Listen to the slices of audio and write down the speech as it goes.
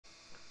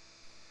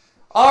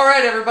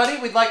Alright everybody,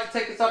 we'd like to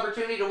take this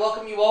opportunity to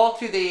welcome you all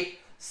to the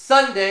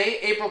Sunday,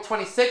 April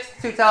 26th,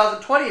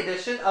 2020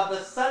 edition of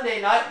the Sunday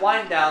Night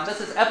Wind Down.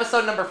 This is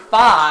episode number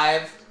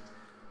 5.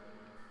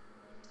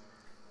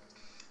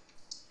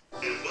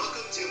 And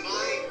welcome to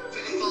my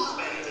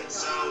involvement,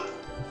 so...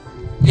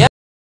 Yep.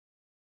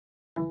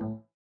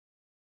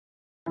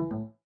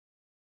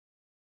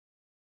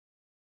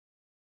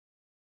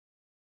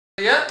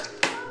 Yep.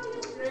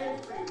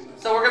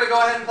 So we're going to go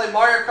ahead and play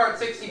Mario Kart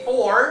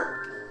 64.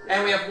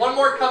 And we have one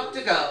more cup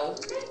to go.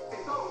 And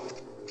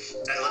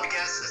let me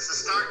guess, it's the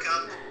Star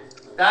Cup.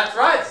 That's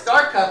right,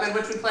 Star Cup, in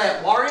which we play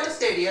at Mario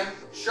Stadium,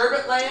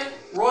 Sherbet Land,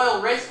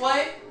 Royal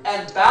Raceway,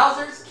 and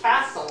Bowser's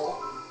Castle.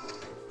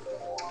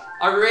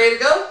 Are we ready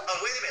to go? Oh,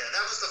 wait a minute,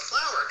 that was the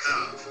Flower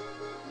Cup.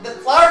 The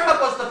Flower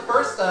Cup was the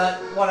first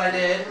one I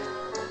did.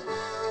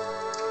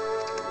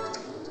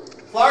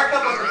 Flower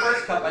Cup was the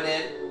first cup I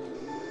did.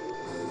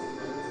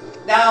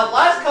 Now,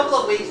 last couple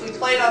of weeks we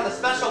played on the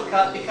Special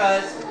Cup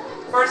because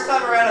first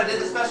time around I did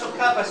the Special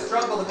Cup, I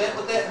struggled a bit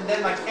with it, and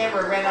then my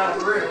camera ran out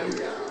of room.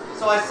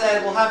 So I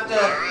said, we'll have to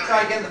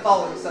try again the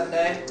following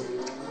Sunday.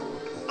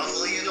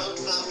 Hopefully you don't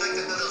fall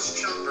victim to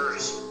those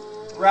jumpers.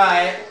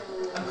 Right.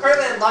 I'm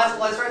currently in last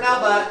place right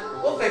now, but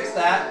we'll fix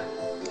that.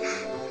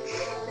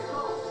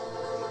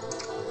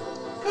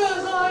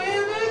 Cause I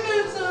am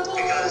invincible.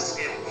 Because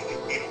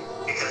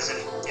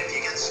if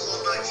you get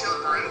slowed by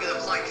jumper, I'm gonna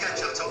play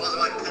catch up to one of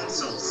my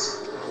pencils.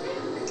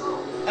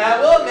 And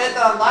I will admit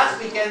that on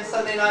last weekend,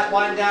 Sunday Night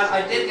Wind Down,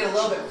 I did get a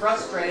little bit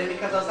frustrated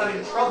because I was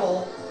having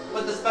trouble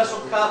with the Special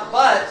Cup,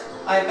 but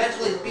I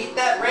eventually beat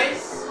that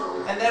race,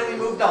 and then we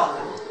moved on.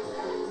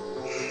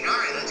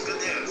 Alright, that's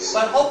good news.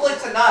 But hopefully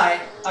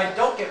tonight, I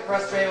don't get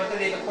frustrated with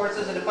any of the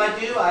courses, and if I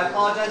do, I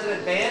apologize in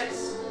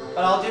advance,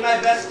 but I'll do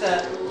my best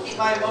to keep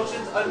my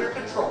emotions under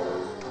control.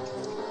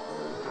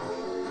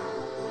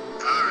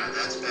 Alright,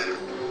 that's better.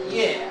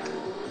 Yeah.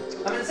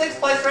 I'm in 6th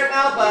place right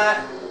now,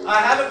 but I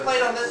haven't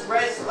played on this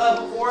race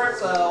before,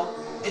 so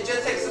it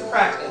just takes some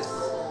practice.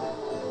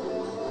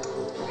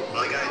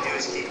 All you gotta do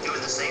is keep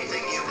doing the same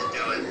thing you've been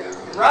doing.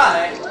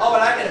 Right. Oh,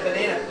 and I get a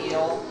banana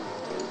peel.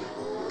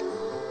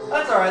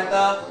 That's alright,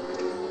 though.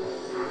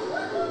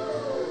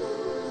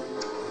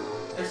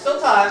 There's still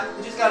time.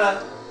 We just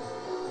gotta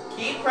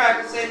keep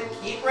practicing,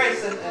 keep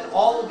racing, and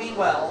all will be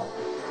well.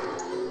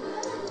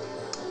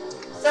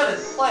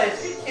 7th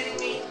place. Are you kidding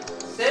me?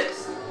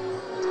 6th?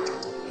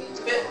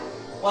 5th?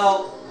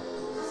 Well,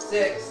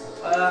 6th.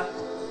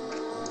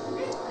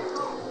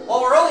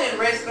 Well, we're only in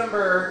race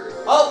number...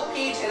 Oh,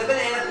 Peach and a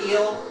banana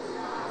peel.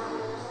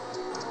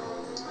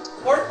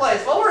 4th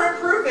place. Well, we're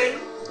improving.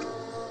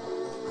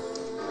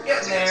 We're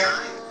getting there.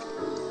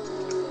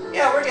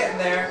 Yeah, we're getting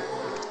there.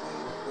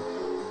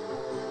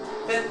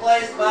 5th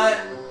place,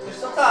 but there's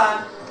still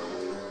time.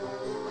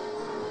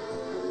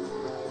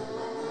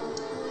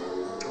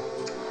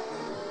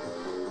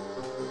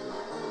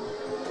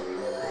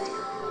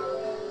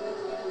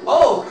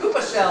 Oh,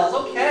 Koopa shells.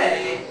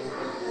 Okay.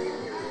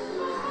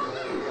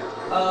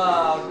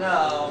 Oh,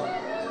 no.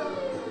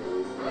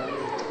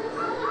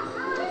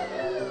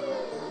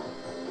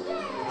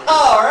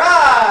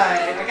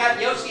 Alright! I got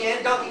Yoshi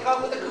and Donkey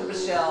Kong with a Koopa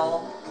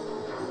shell.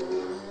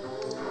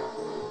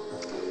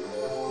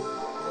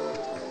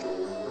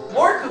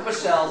 More Koopa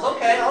shells.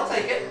 Okay, I'll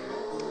take it.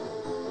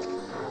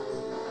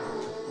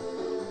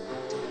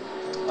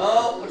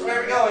 Oh, which way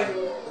are we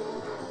going?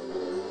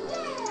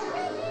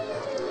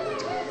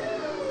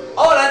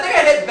 Oh, and I think I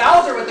hit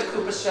Bowser with the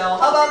Koopa shell.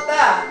 How about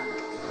that?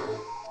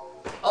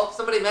 Oh,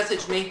 somebody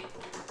messaged me.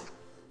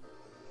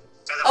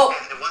 Oh.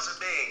 It wasn't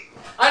me.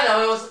 I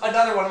know, it was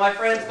another one of my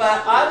friends,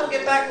 but I will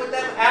get back with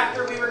them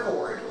after we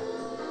record.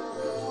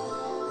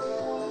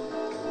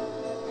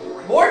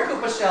 More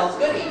Koopa shells,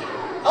 goody.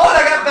 Oh, and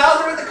I got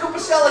Bowser with the Koopa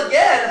shell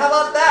again. How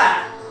about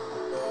that?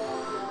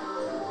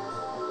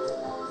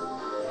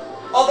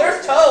 Oh,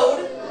 there's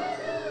Toad.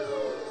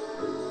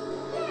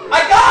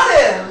 I got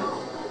him!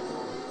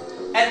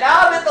 And now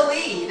I'm in the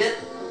lead.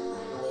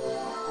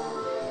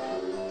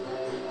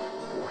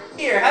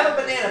 Here, have a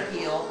banana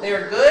peel. They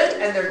are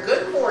good, and they're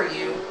good for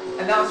you.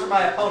 And that was for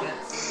my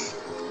opponents.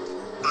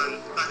 But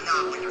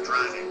not when you're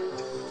driving.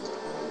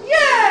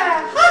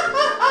 Yeah! Ha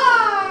ha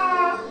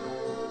ha!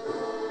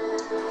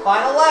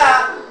 Final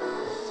lap.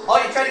 Oh,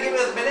 you tried to give me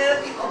the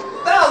banana peel?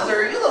 Oh,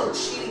 Bowser, you little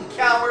cheating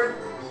coward.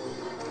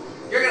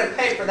 You're gonna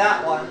pay for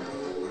that one.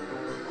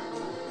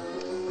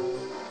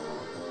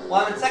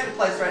 Well, I'm in 2nd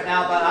place right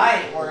now, but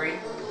I ain't worried.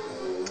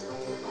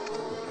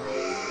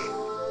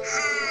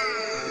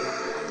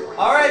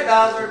 Alright,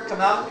 Bowser,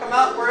 come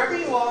out wherever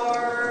you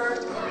are.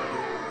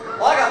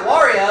 Well, I got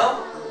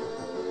Wario.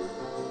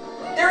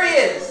 There he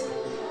is.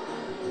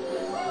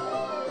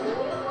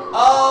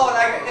 Oh, and I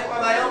got hit by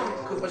my own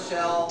Koopa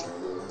shell.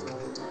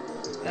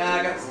 Nah,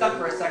 I got stuck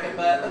for a second,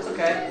 but that's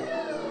okay.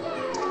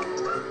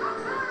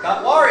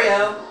 Got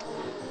Wario.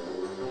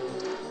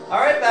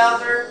 Alright,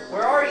 Bowser,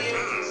 where are you?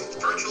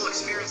 Virtual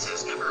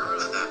experiences, never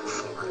heard of that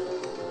before.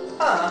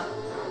 Huh.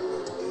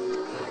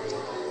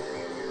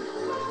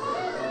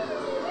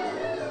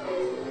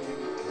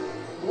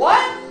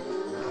 What?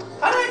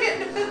 How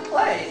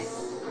place.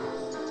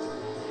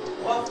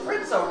 Well,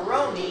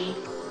 Fritzaroni.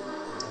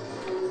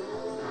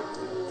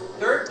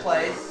 3rd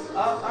place.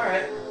 Oh,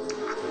 alright.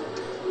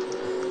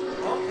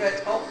 Okay.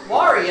 Oh,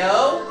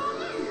 Wario!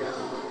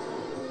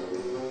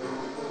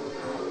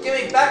 Give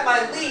me back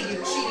my lead,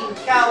 you cheating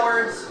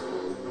cowards!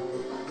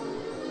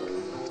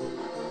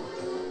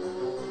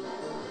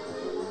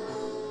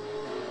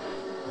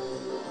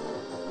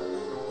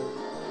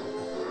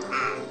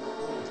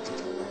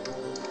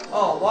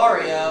 Oh,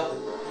 Wario.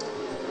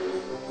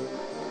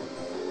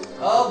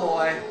 Oh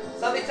boy.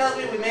 Something tells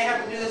me we may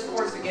have to do this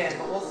course again,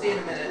 but we'll see in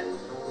a minute.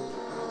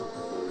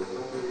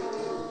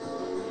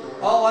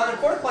 Oh, I'm in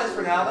 4th place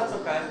for now. That's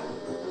okay.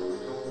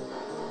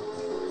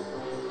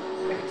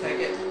 I can take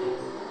it.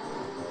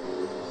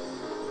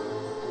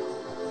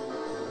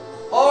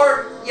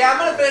 Or, yeah, I'm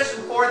gonna finish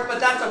in 4th, but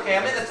that's okay.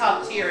 I'm in the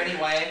top tier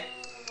anyway.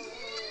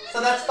 So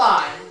that's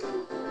fine.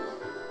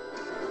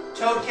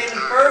 Toad came in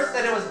 1st,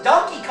 and it was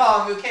Donkey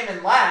Kong who came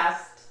in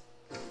last.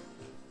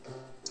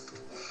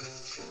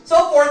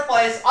 So 4th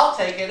place, I'll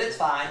take it. It's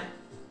fine.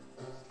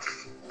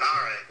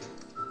 Alright.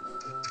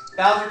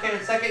 Bowser came in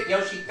 2nd,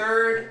 Yoshi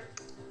 3rd.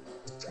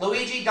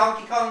 Luigi,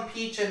 Donkey Kong,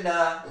 Peach, and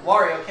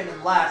Wario came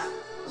in last.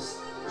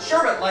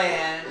 Sherbet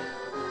Land.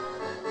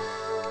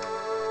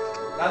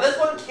 Now this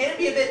one can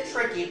be a bit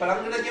tricky, but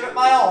I'm gonna give it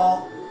my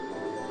all.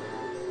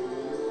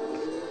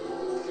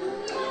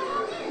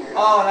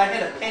 Oh, and I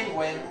hit a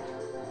penguin.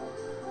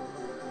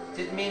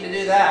 Didn't mean to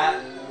do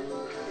that.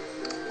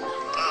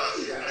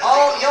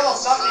 Oh, you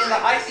almost knocked me in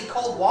the icy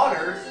cold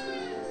waters.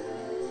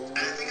 And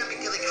I think I've been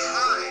getting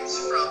hives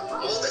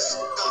from all this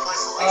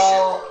self-isolation.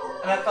 Oh,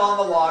 and I fell in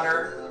the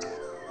water.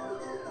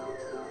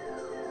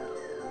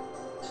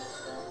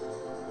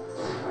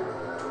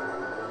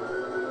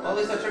 Well, at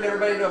least I turned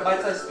everybody into a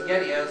bite-sized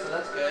SpaghettiO, so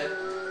that's good.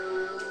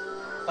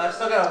 But I've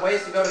still got a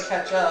ways to go to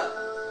catch up.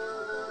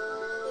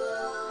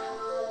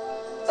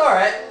 It's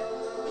alright.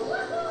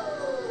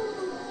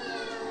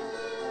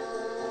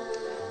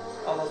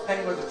 Oh, those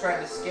penguins are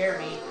trying to scare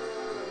me.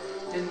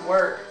 Didn't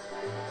work.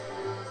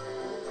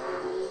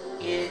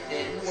 It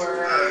didn't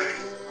work.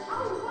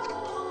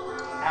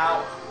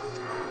 Ow.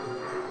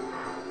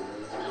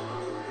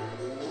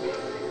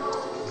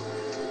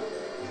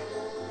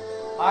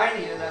 I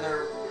need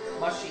another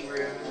mushy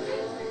room.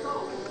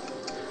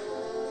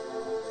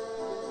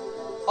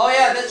 Oh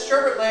yeah, this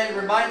Sherbet Land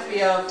reminds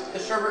me of the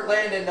Sherbet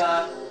Land in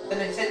the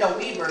Nintendo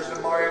Wii version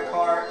of Mario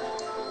Kart.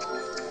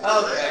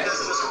 Okay. This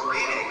was a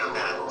remake of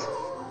that.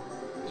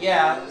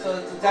 Yeah, so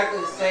it's exactly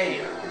the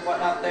same and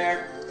whatnot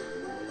there.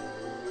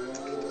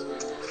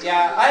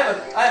 Yeah,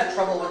 I have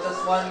trouble with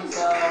this one,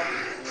 so.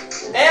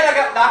 And I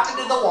got knocked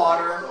into the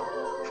water.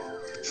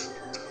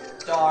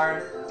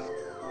 Darn.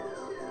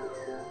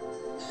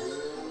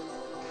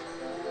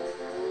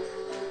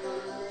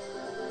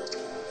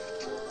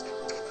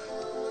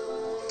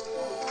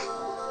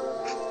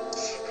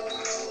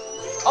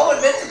 Oh,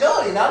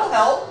 invincibility, that'll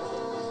help.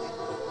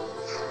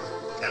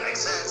 That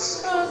makes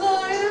sense. 'Cause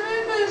I am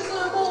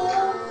invincible.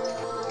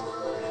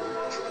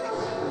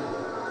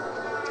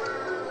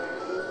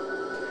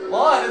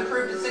 Well, I've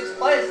improved to 6th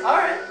place.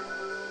 Alright.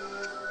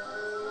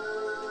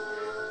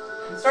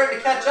 I'm starting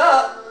to catch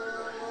up.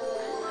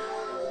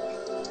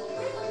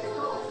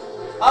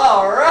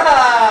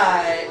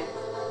 Alright.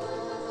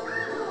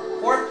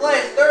 4th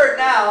place, 3rd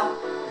now.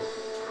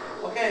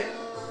 Okay.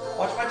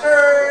 Watch my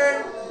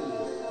turn.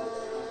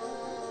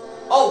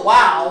 Oh,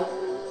 wow.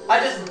 I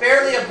just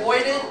barely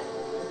avoided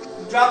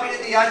dropping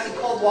in the icy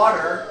cold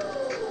water.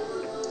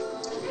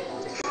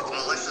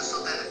 Well, let's just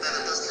hope that it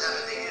doesn't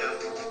happen to you.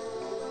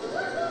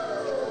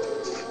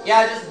 Yeah,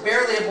 I just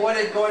barely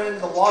avoided going into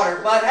the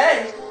water, but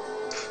hey,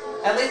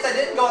 at least I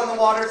didn't go in the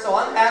water, so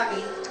I'm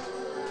happy.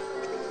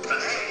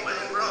 But hey, when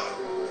in Rome.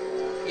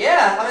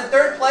 Yeah, I'm in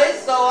 3rd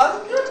place, so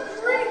I'm doing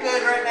pretty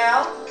good right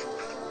now.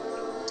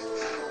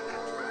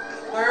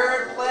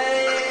 3rd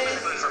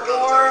place,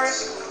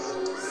 4th,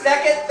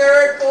 2nd,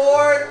 3rd,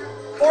 4th,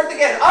 4th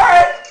again.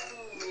 Alright!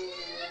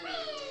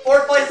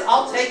 4th place,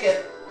 I'll take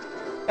it.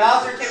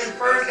 Bowser came in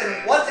 1st,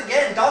 and once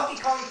again, Donkey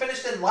Kong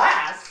finished in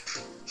last.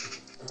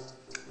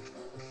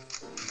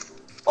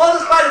 Well,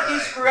 despite a few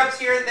screw-ups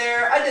here and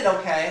there, I did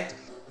okay.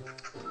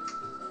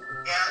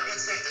 Yeah,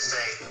 it's safe to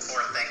say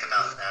before I think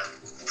about that.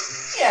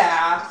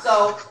 Yeah,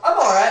 so, I'm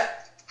alright.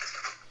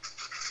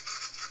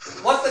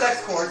 What's the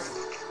next course?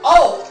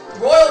 Oh,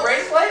 Royal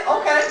Raceway?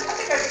 Okay, I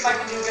think I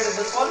can do good at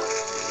this one.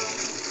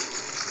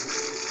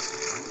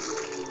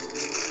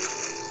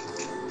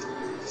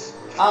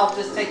 I'll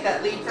just take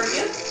that lead from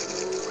you.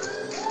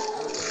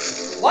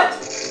 What?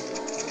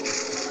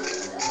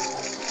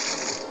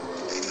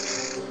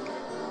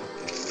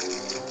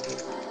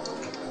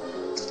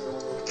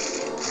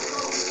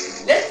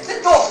 Let's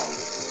go!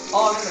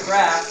 Oh, I'm in the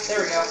grass. There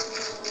we go.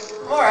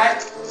 I'm alright.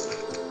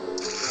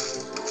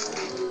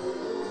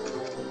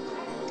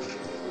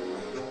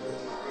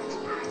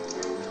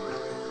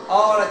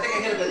 Oh, and I think I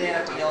hit a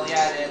banana peel.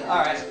 Yeah, I did.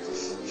 Alright.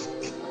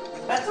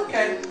 That's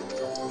okay.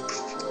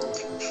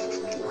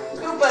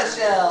 Koopa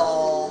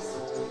shells.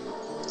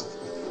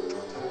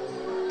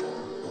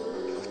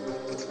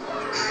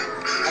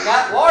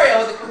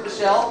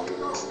 shell.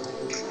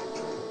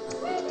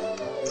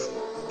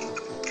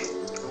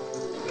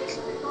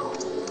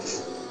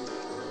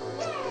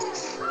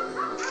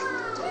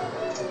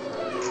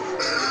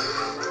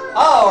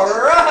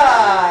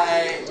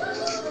 Alright!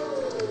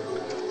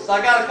 So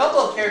I got a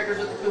couple of characters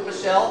with the Koopa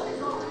shell.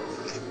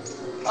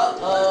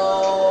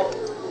 Uh-oh.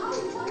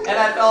 And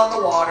I fell in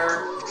the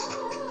water.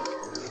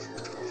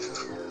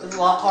 This is a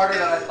lot harder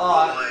than I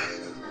thought.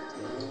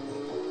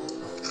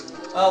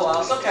 Oh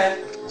well, it's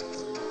okay.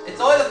 It's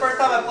only the first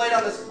time I played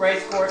on this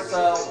race course,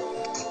 so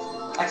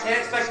I can't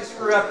expect to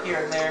screw up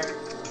here and there.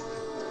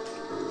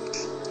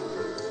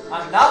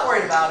 I'm not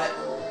worried about it.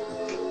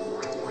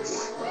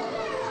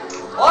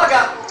 Well, I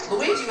got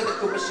Luigi with the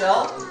Koopa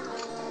shell.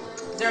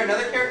 Is there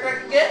another character I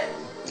can get?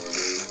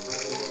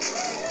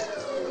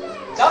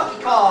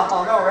 Donkey Kong,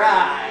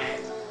 alright.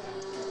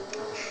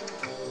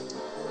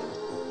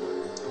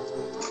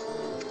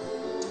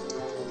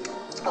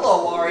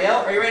 Hello,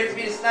 Wario. Are you ready for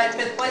me to snipe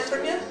 5th place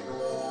from you?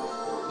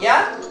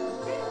 Yeah?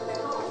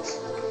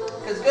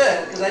 Good,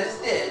 because I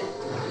just did.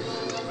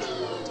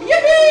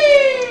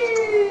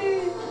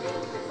 Yippee!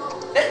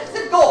 That's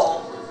the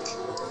goal.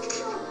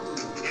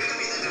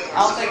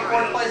 I'll take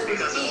 4th place from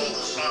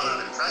Peach.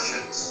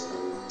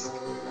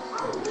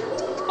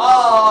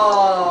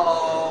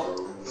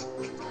 Oh,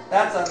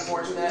 that's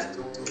unfortunate.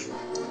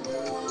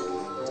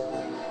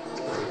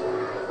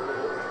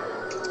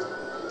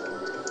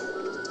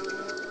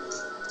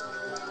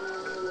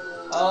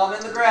 Oh, I'm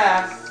in the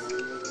grass.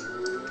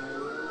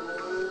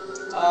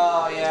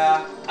 Oh,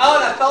 yeah. Oh,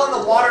 and I fell in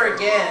the water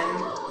again.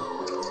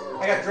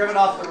 I got driven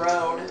off the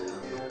road.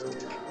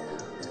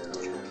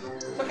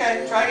 It's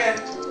okay, try again.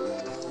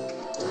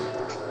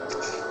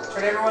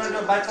 Turn everyone into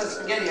a bite-sized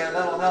spaghetti, and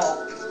that'll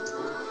help.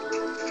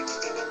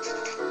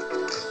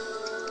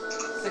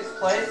 6th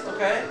place,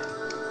 okay.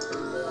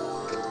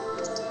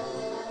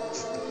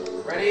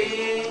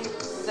 Ready,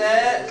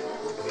 set,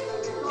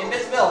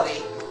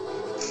 invincibility.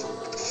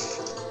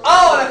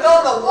 Oh, and I fell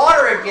in the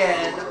water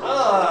again.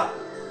 Ugh.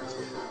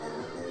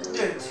 I'm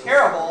doing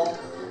terrible.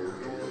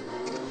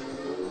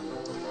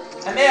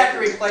 I may have to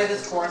replay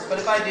this course, but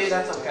if I do,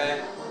 that's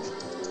okay.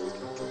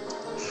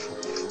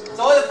 It's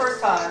only the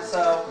first time,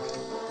 so...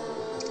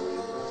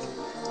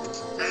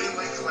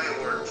 Anyway, the way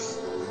it works.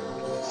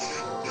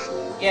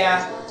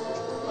 Yeah.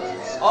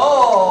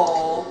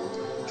 Oh!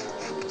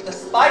 The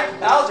spiked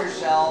Bowser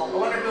shell. I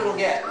wonder who it'll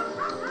get.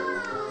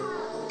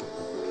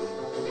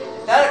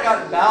 If that had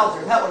gotten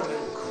Bowser, that would have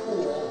been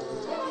cool.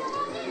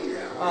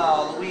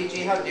 Oh,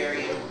 Luigi, how dare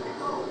you.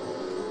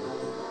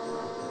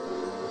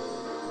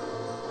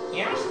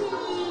 Here's me.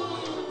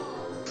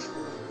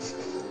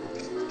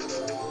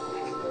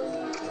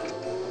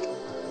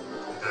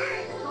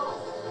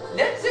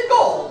 Let's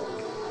go.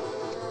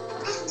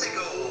 Let's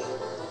go.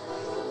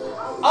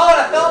 Oh, and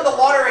I fell in the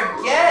water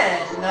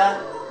again.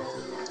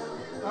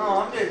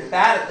 Oh, I'm doing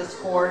bad at this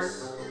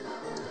course.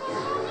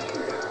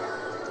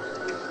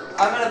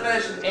 I'm gonna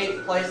finish in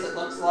 8th place, it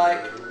looks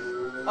like.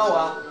 Oh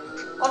well.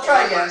 I'll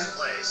try again.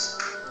 Place.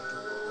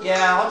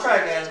 Yeah, I'll try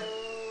again.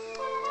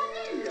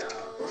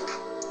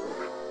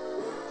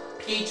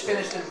 Peach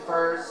finished in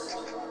 1st.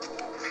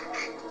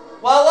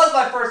 Well, it was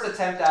my first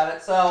attempt at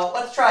it, so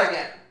let's try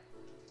again.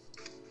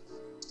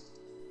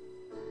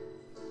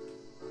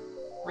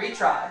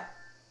 Retry.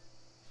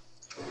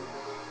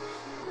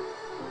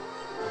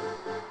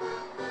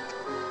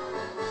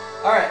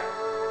 Alright.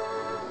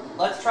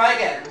 Let's try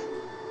again.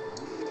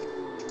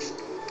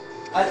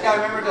 I just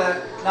gotta remember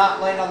to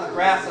not land on the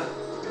grass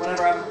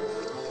whenever I'm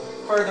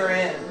further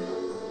in.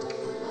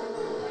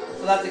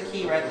 So that's a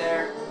key right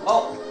there.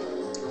 Oh!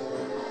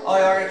 Oh,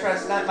 you are gonna try to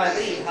snap my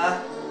lead,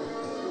 huh?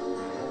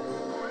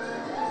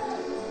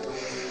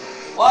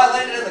 Well, I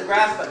landed in the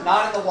grass, but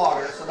not in the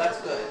water, so that's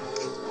good.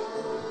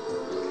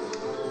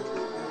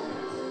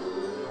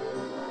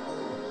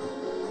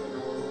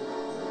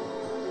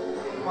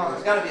 Come on,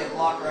 there's gotta be a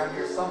block around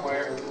here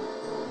somewhere.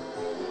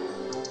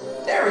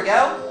 There we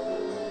go!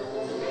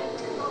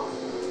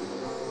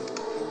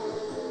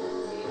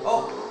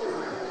 Oh,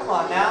 come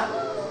on now.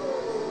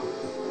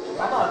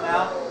 Come on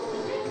now.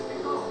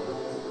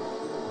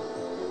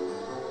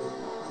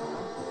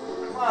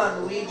 Come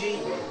on, Luigi.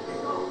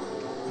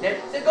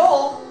 That's the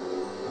goal.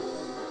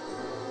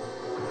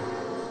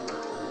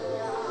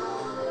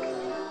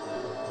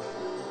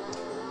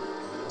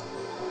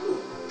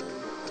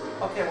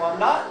 Okay, well, I'm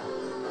not...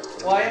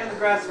 Well, I am in the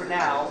grass for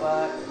now,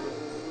 but...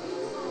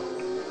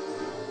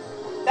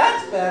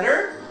 That's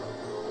better!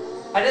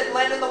 I didn't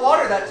land in the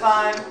water that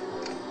time.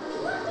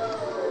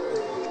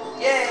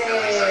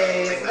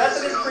 Yay! So that's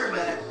an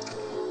improvement.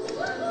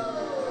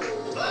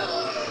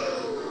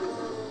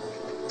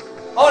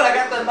 Oh, and I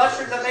got the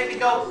mushrooms that make me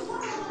go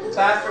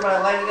faster, but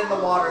I landed in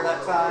the water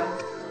that time.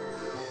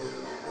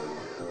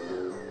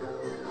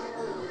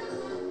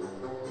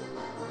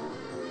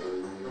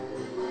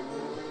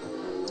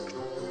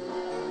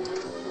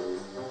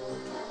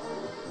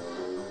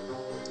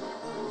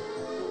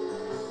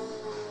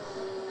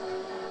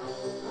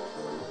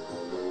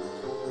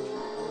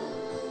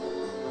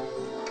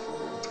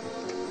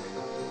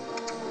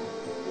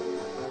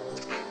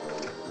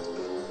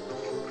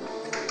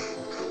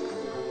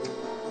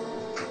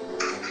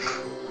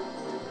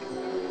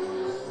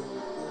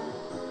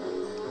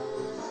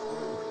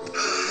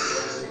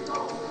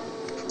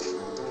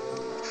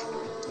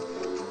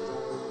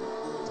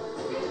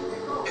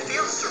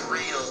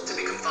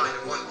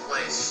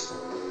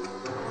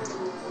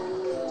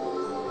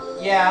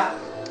 Yeah.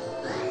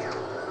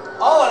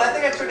 Oh, and I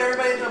think I turned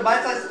everybody into a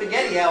bite-sized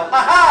spaghetti-o.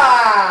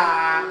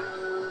 Ha-ha!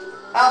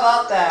 How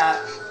about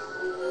that?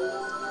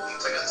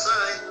 It's a good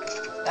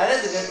sign. That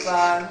is a good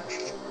sign.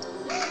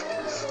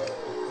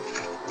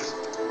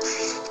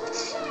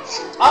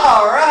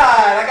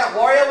 Alright, I got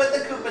Wario with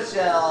the Koopa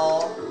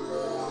shell.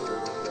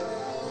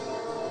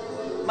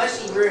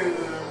 Mushy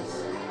rooms.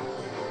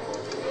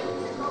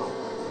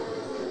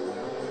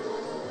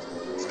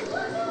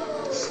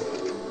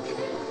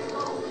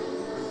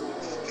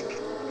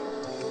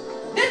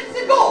 It's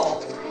a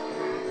goal.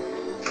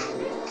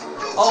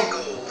 Oh,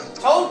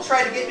 Toad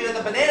tried to get me with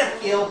a banana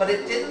peel, but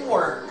it didn't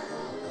work.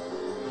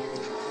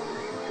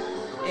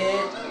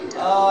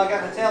 Oh, I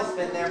got my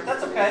tailspin there, but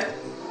that's okay.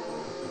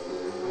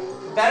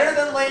 Better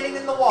than landing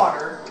in the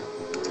water.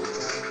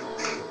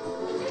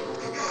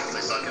 At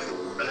least I'll give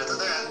credit to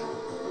that.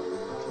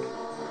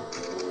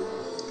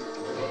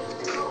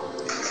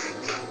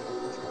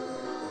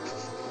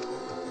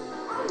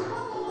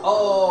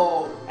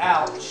 Oh,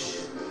 ouch.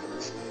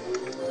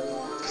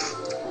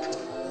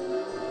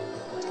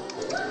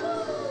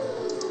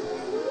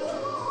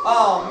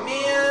 Oh,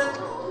 man.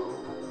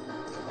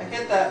 I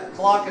hit that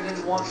block I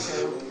didn't want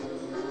to.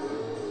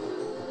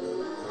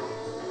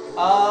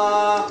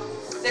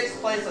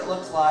 6th place it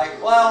looks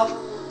like. Well,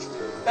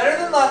 better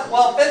than last,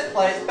 well, 5th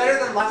place, better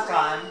than last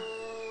time.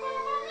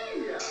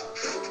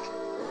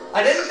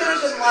 I didn't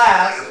finish in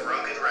last.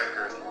 Broken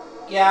record.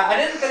 Yeah, I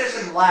didn't finish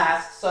in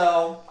last,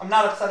 so I'm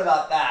not upset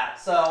about that.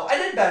 So, I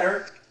did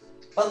better.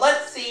 But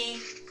let's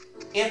see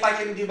if I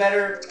can do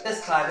better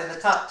this time in the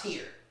top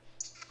tier.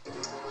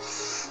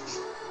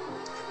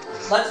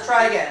 Let's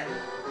try again.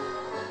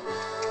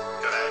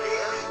 Good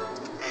idea.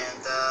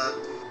 And,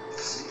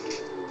 let's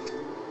see.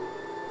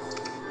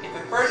 If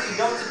at first you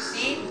don't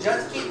succeed,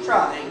 just keep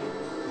trying.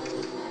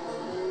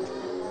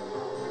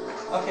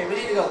 Okay, we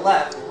need to go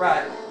left,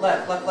 right,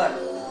 left, left, left.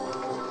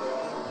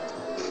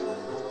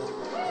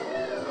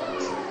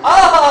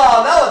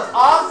 Oh, that was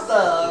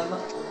awesome!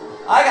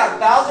 I got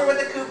Bowser with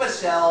the Koopa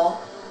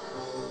shell.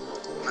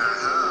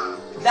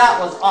 That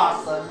was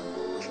awesome.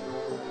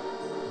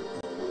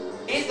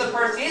 He's the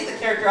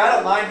character I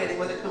don't mind getting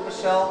with a Koopa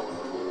shell.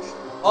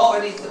 Oh,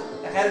 and he's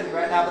ahead of me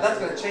right now, but that's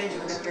going to change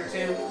in a minute or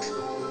two.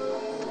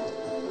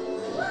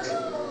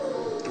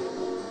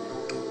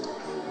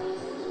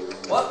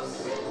 Whoops.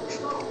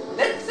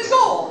 Let's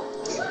go!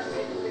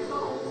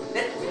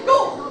 Let's go!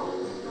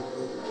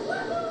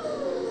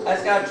 I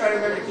just gotta try to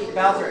remember to keep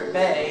Bowser at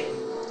bay.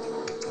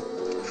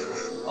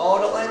 Oh,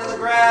 don't land in the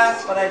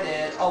grass, but I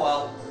did. Oh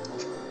well.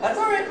 That's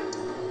alright.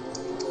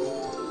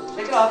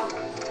 Shake it off.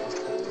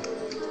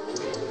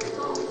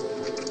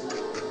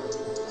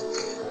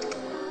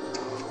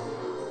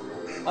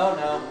 Oh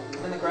no,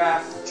 I'm in the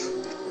grass.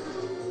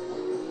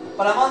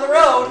 But I'm on the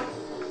road,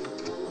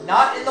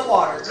 not in the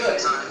water.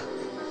 Good.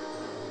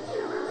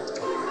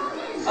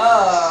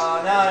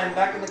 Oh, now I'm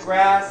back in the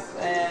grass,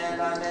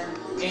 and I'm in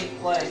 8th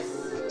place.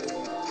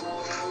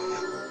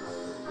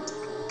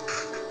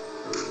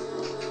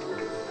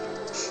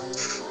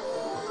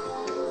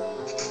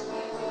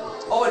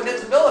 Oh,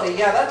 invincibility.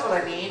 Yeah, that's what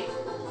I need.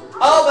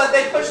 Oh, but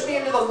they pushed me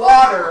into the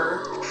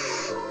water.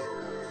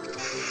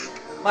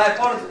 My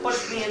opponents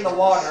pushed me in the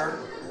water.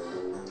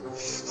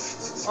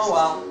 Oh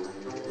well.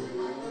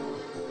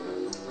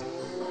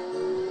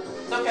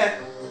 It's okay.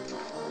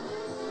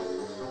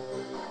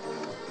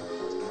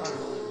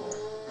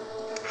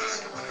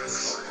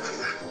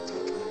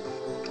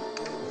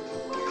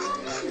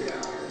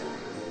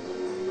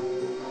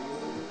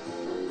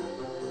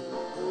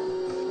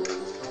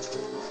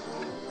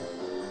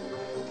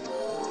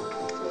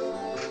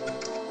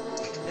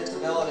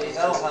 Invincibility,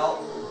 that'll help.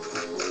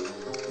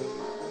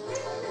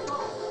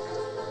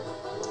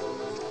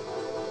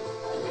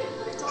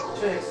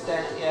 To an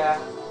extent, yeah.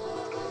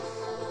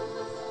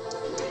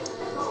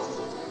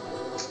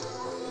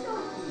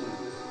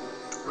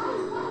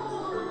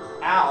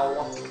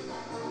 Ow.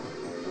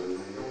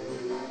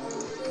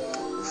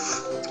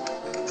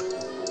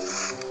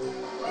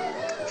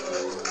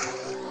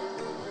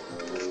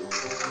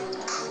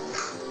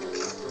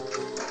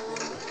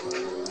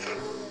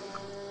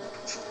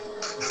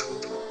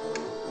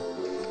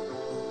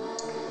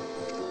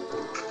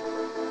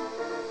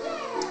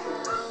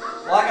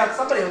 Well, I got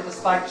somebody with the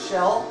spiked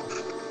shell.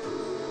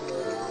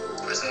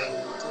 Was it?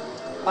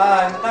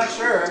 I'm not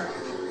sure.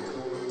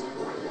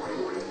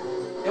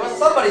 It was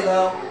somebody,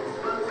 though.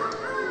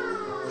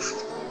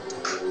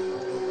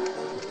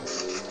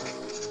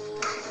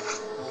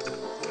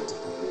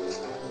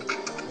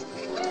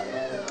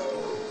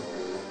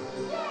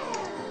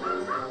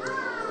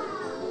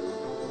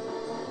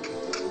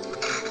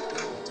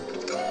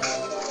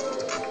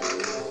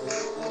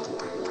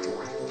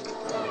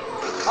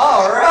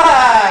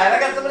 Alright! I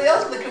got somebody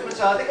else in the Koopa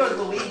shell. I think it was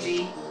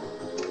Luigi.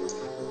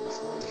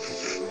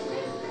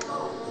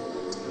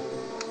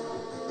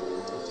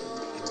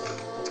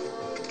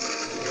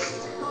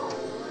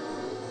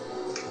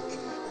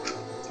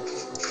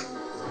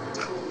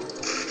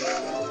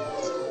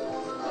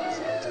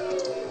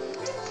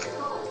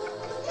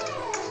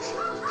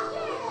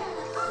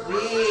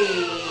 Sweet.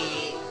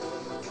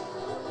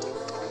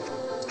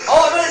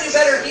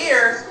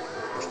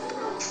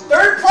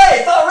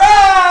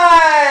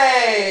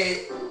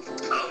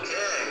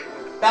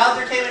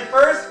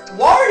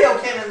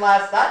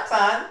 last that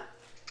time.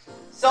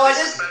 So I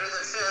This is did. better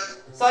than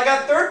fifth. So I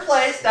got 3rd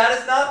place. That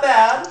is not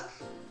bad.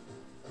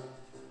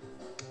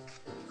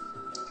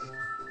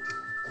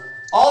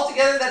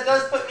 Altogether, that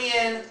does put me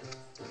in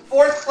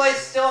 4th place,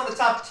 still in the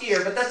top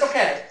tier, but that's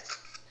okay.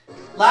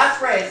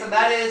 Last race, and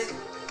that is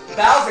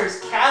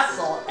Bowser's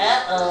Castle.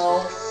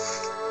 Uh-oh.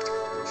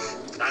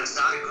 That's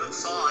not a good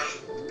sign.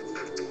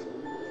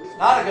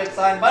 Not a good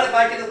sign, but if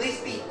I can at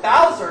least beat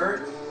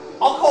Bowser,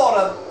 I'll call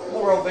it a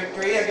moral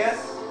victory, I guess.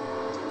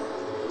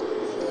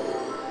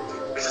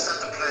 We just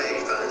have to play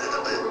for a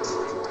little bit.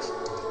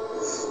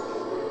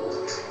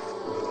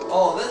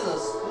 Oh, this is a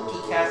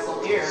spooky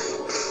castle here.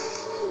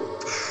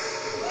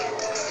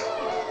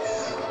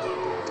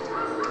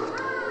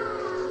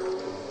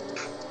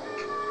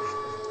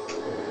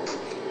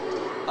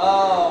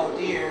 Oh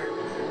dear.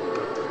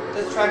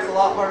 This track's a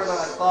lot harder than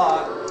I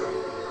thought.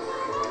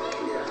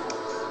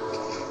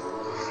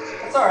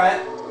 That's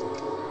alright.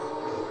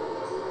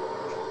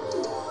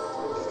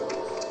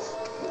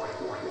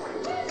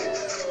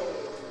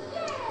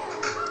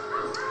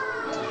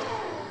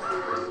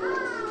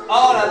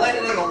 Oh, and I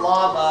landed in the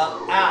lava.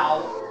 Ow.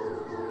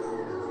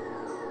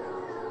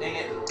 Dang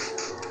it.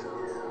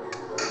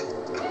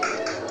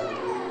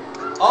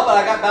 Oh, but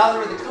I got Bowser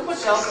with the Koopa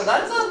Shell, so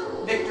that's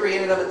a victory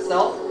in and of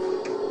itself.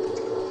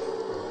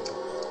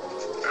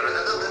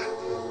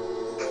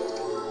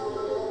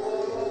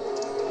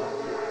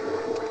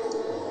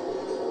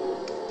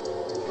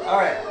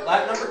 Alright,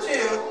 lap number 2.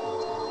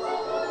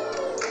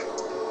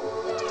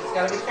 Just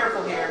gotta be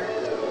careful here.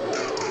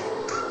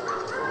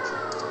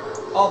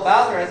 Oh,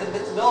 Bowser has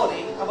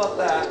invincibility. How about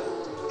that?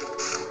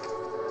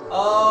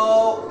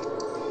 Oh.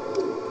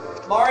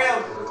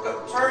 Mario,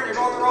 turn, you're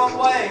going the wrong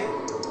way.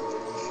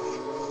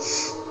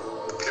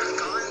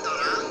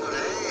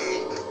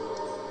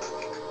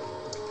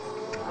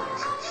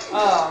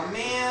 Oh,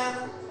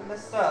 man. I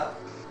messed up.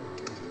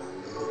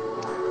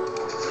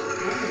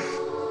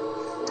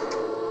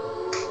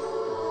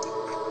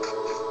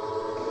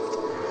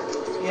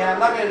 Yeah, I'm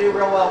not going to do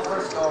real well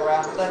first go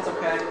around, but that's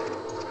okay.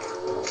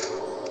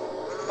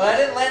 But I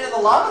didn't land in the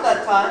lava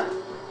that time.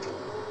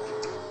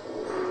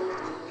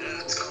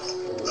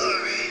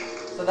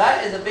 So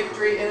that is a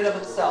victory in and of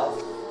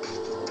itself.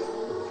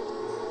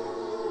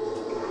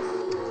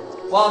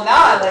 Well,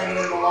 now I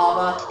landed in the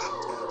lava.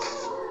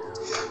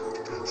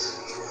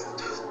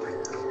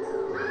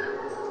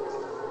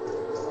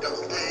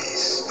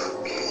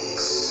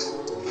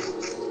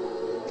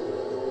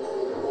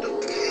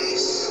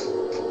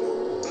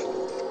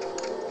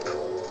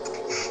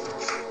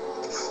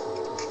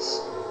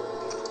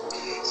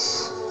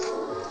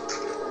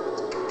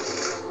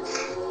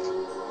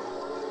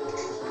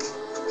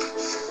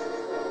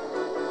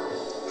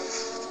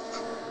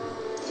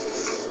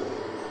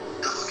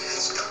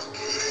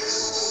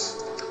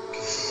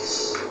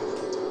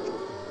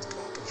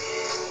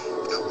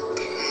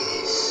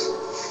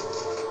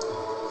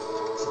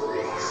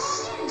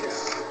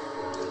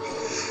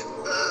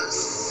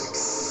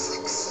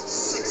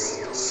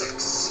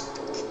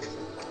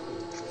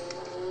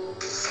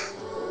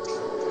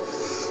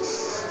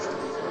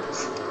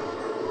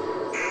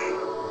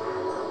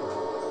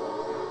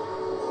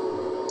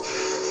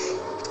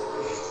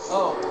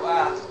 Oh,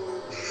 wow.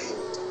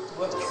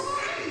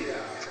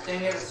 Whoops.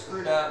 Dang it, I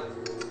screwed up.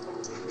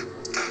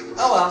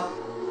 Oh well.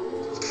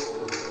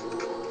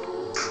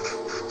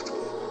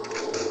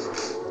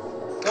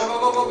 Go, go,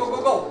 go, go, go,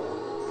 go, go!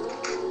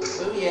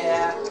 Oh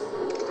yeah.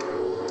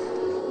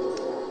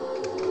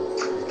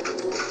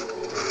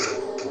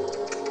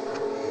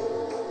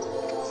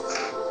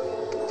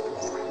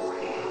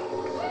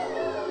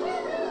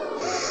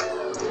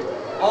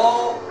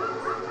 Oh,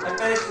 I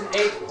finished in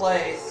 8th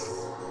place.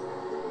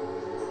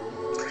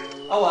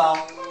 Oh well.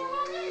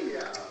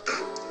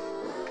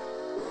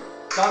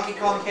 Donkey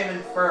Kong came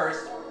in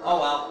first. Oh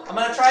well. I'm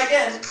gonna try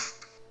again.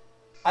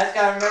 I just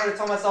gotta remember to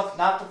tell myself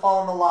not to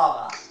fall in the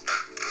lava.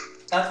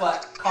 That's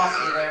what cost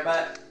me there,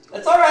 but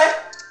it's alright.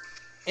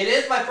 It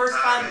is my first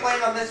time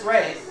playing on this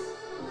race.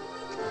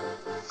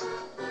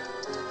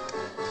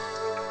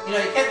 You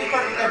know, you can't be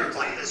perfect every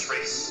time. Played this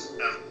race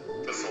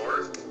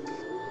before?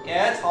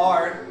 Yeah, it's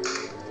hard.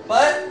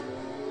 But,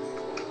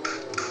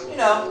 you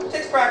know, it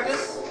takes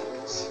practice.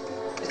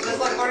 It's just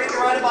like learning to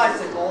ride a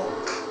bicycle.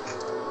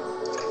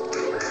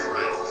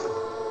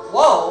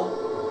 Whoa!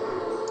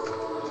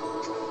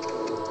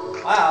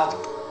 Wow.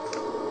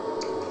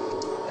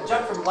 I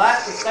jumped from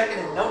last to second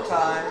in no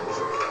time.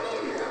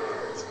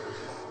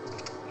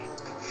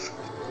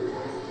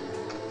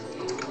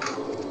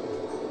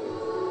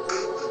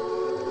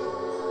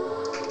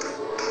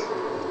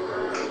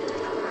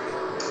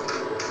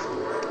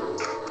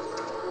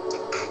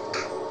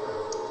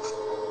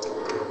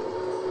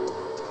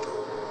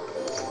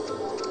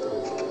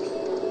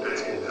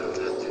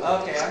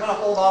 Okay, I'm gonna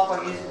hold off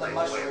on using the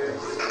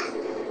mushrooms.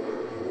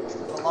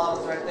 The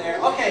lava's right there.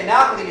 Okay,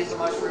 now I'm gonna use the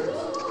mushrooms.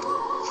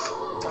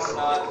 No, I'm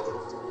not.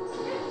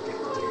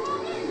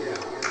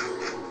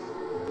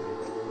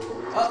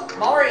 Oh,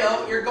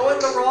 Mario, you're going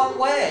the wrong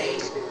way.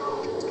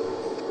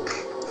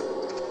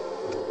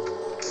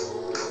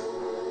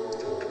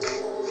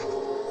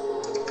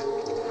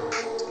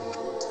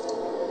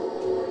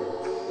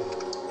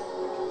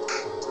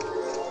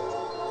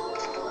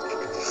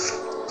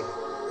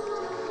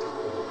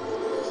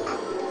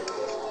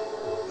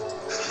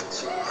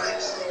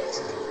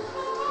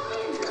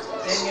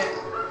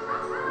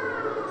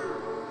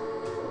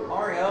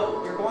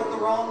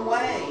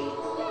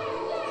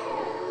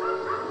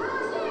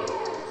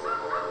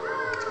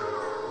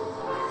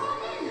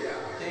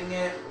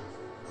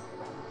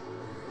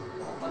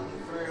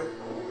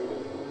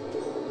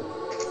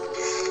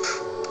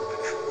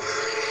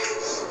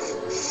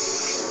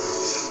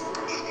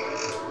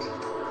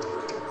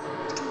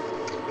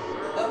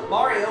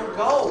 Mario,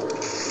 go!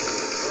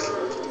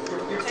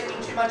 You're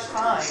taking too much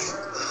time.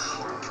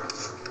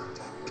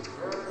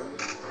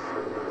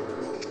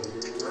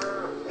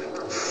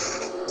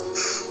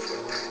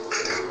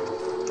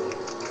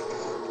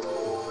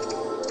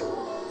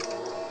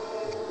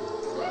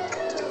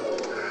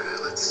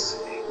 Let's see.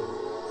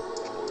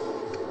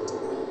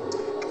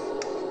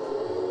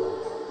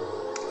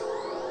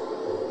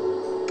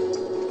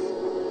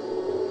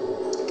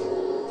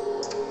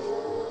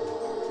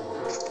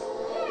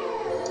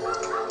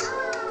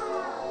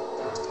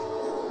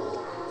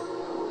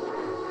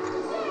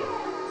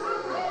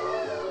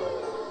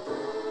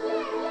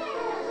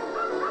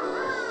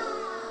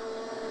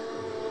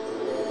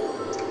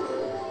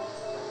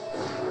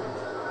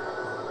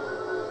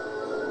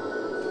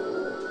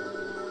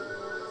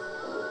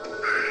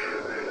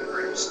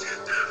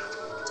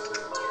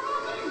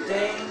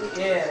 Dang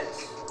it.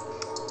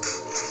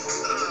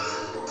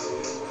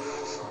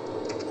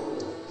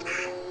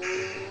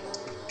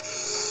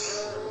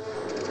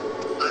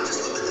 I'm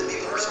just hoping that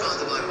people respond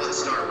to my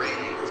 1-star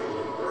rating.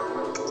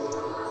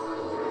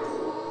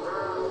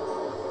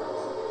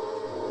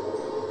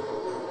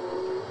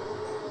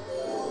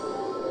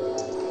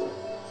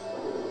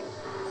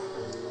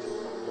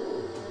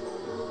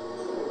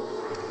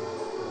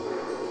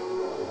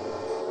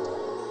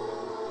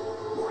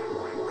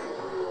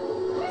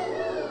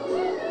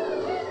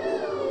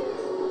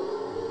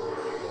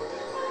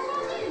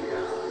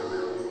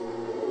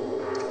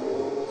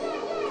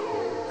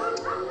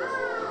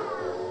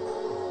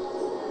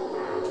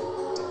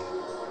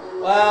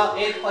 Well,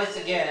 8th place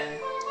again.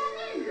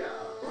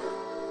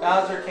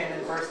 Bowser came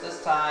in first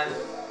this time.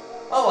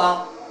 Oh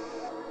well.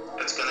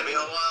 It's gonna be a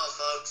while,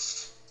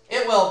 folks.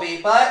 It will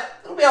be, but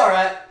it'll be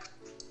alright.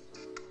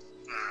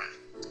 Alright.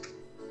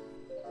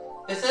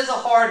 This is a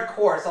hard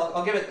course,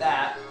 I'll give it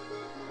that.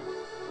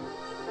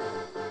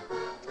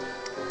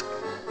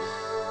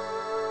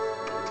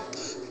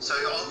 So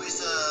you're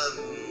always,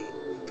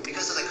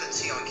 because I couldn't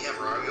see on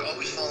camera, are you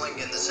always falling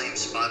in the same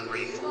spot where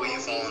you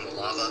fall in the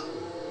lava?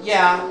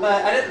 Yeah,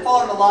 but I didn't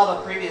fall into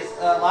lava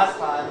last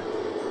time.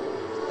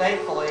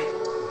 Thankfully.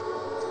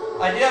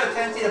 I do have a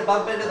tendency to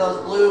bump into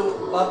those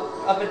blue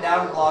up and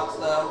down blocks,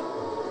 though.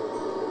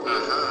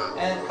 Uh-huh.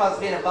 And it causes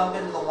me to bump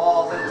into the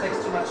walls, and it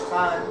takes too much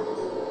time.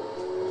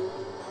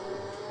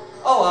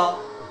 Oh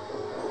well.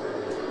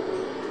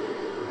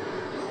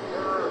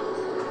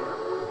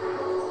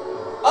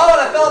 Oh,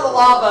 and I fell in the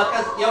lava,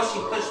 because Yoshi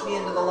pushed me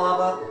into the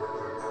lava.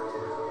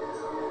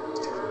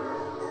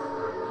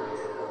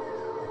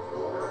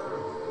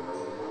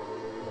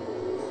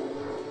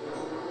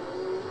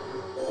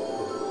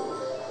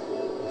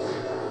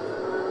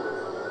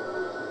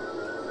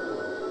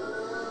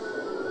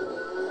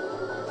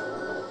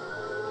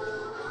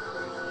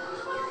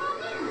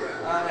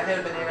 And I hit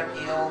a banana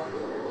peel.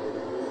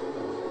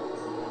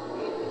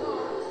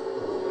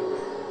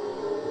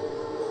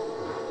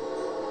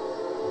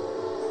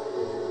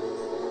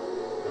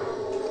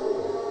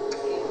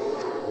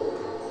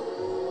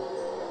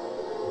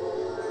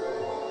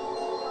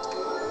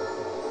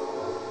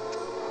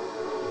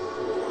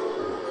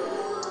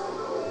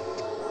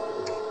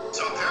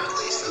 So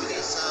apparently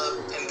somebody's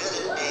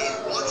embedded a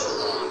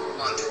watch-along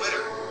on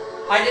Twitter.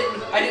 I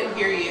didn't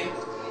hear you.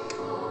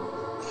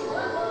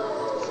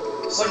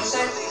 So What'd you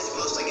say? somebody is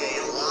posting a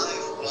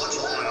live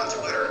watch-along on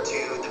Twitter to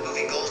the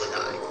movie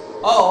GoldenEye.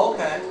 Oh,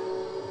 okay.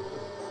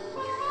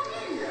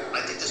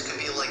 I think this could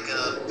be like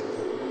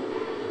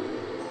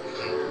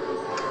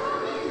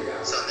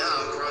So now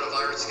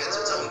coronavirus gets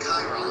its own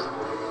Chiron.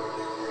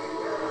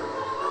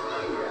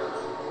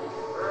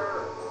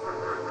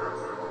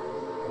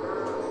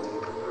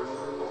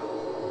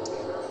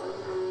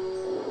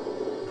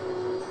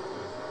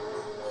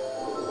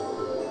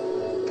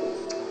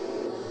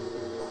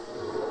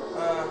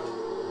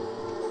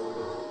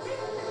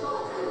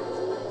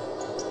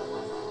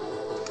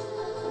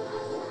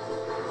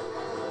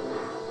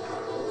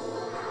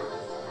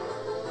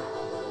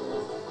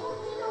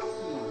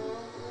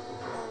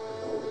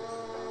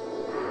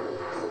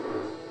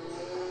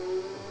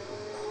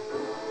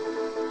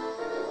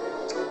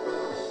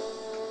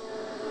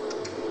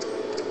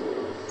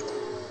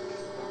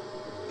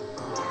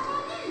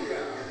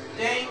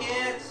 Dang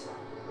it!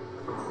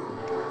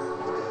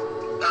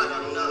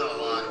 Another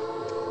one.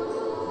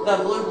 The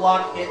blue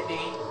block hit me.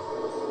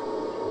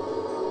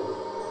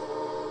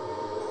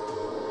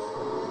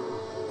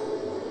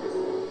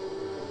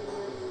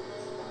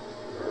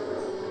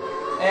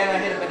 And I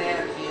hit a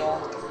banana peel.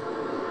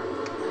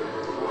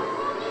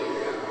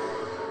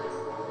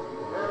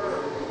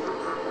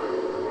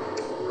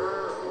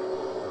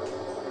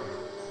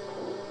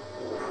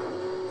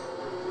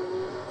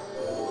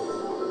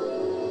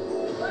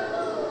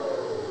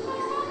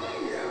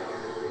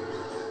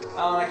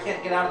 Oh, and I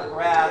can't get out of the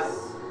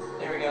grass.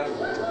 There we go.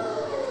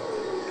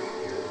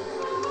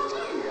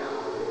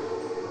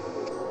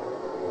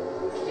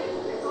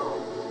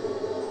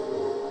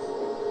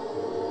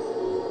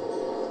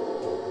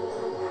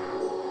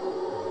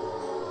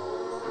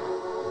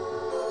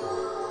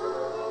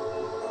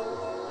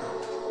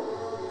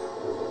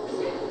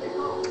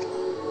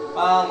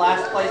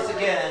 Last place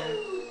again.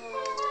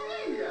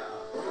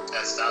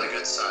 That's not a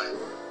good sign.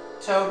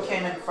 Toad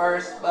came in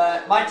first,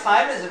 but my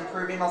time is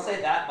improving, I'll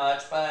say that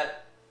much,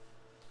 but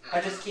I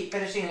just keep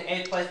finishing in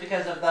 8th place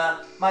because of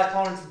my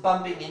opponents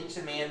bumping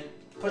into me and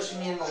pushing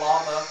me in the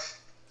lava.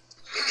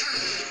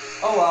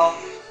 Oh well.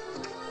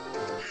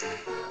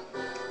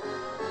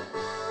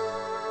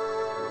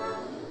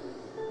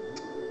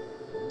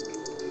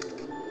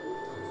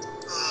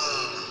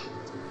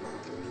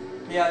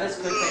 Yeah, this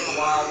could take a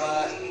while,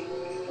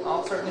 but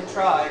I'll certainly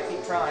try.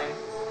 Keep trying.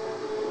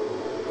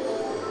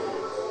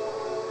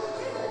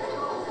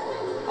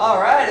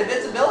 Alright,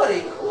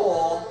 invincibility.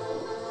 Cool.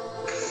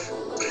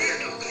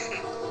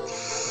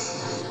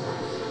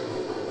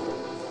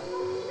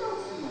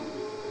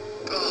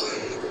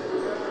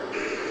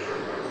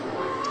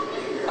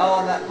 Oh,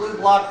 and that blue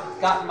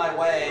block got in my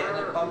way, and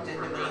it bumped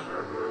into me.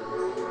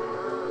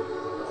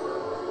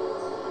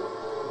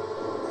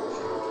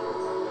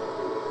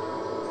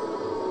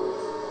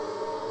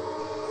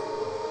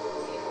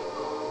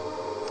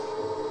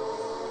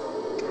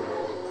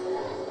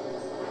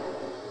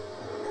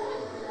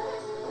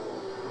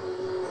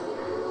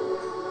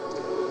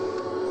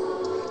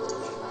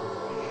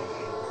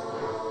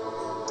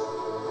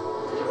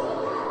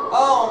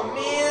 Oh,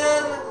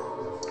 man!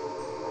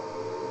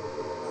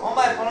 All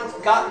my opponents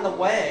got in the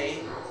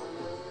way.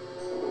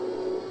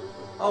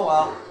 Oh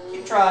well,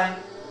 keep trying.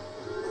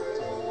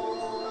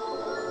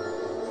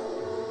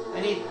 I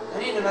need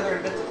another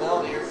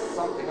invincibility or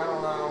something, I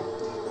don't know.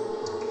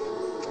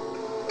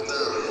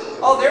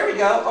 Oh, there we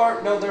go.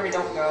 Or, no, there we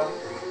don't go.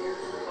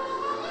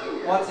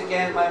 Once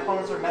again, my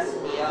opponents are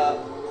messing me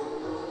up.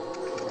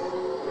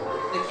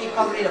 They keep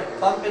causing me to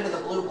bump into the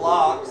blue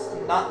blocks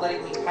and not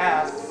letting me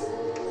pass.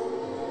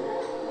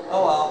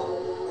 Oh well.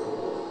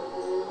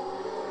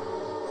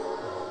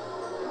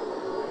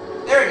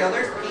 There we go,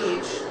 there's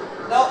Peach.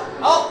 No,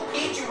 oh,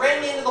 Peach, you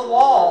ran me into the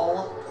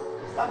wall.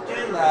 Stop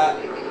doing that.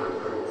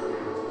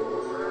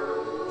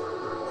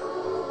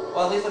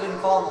 Well, at least I didn't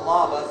fall in the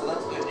lava, so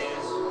that's good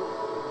news.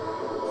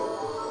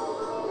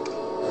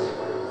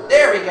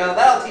 There we go,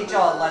 that'll teach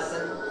y'all a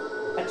lesson.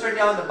 I turned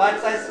y'all into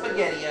bite-sized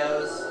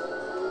SpaghettiOs.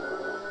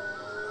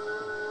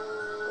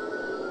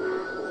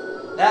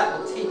 That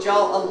will teach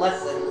y'all a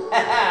lesson. Ha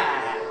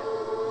ha!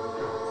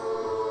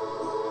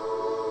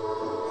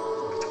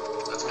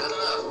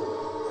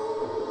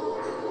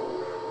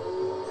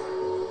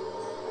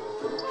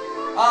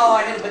 Oh,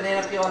 I hit a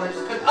banana peel and I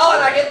just couldn't. Oh,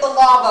 and I hit the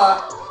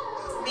lava!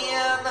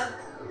 Man.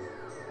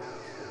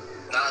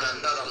 Not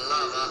another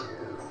lava.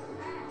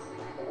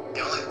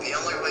 The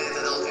only way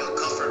that I'll feel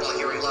comfortable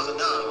hearing lava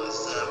now is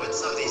when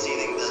somebody's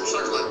eating the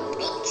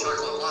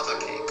chocolate lava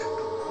cake.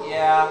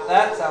 Yeah,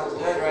 that sounds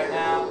good right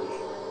now.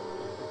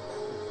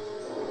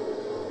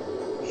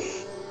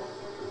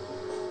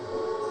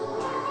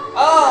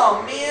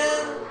 Oh,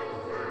 man.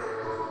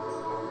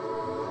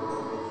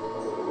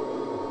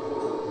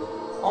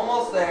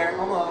 Almost there,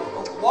 almost.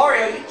 Oh,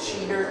 Wario, you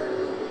cheater.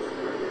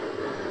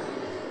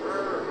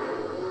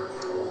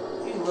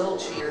 You little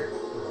cheater.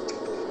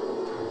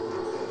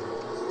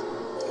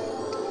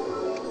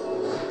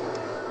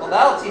 Well,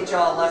 that'll teach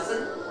y'all a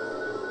lesson.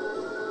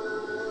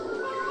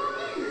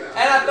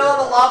 And I fell in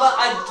the lava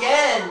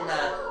again!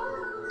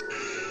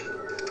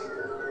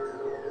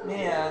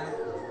 Man.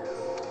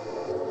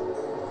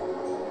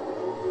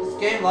 This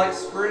game likes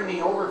screwing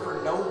me over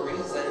for no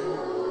reason.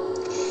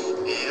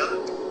 Yep.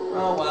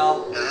 Oh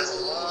well. It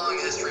has a long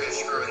history of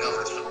screwing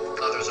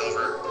others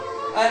over.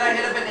 And I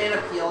hit a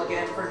banana peel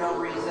again for no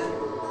reason.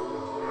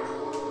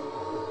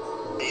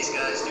 These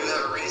guys do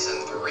have a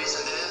reason. The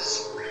reason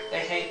is... They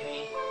hate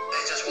me.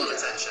 They just want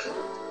attention.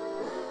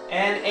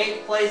 And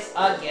 8th place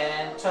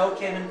again. Toad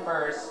came in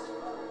first.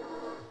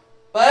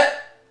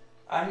 But,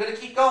 I'm gonna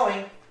keep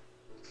going.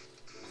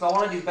 Because I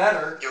want to do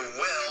better. You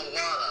will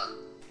wanna.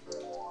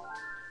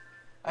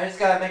 I just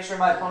gotta make sure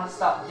my opponents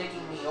stop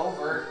dicking me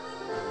over.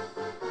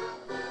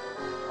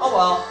 Oh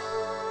well.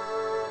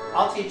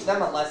 I'll teach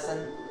them a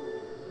lesson.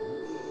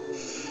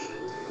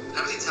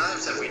 How many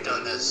times have we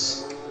done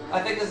this?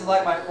 I think this is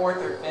like my 4th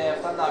or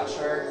 5th. I'm not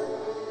sure.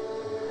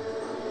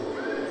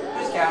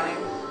 Who's counting?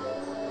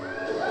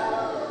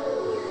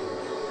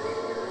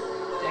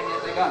 Dang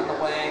it, they got in the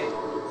way.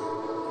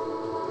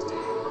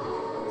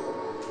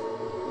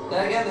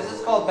 Then again, this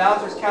is called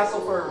Bowser's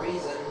Castle for a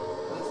reason.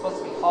 It's supposed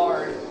to be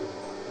hard.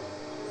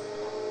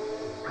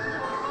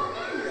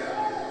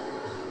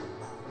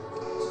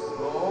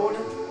 Load.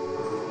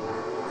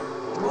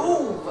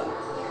 Move!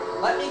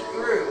 Let me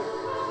through.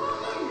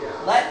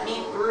 Let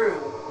me through.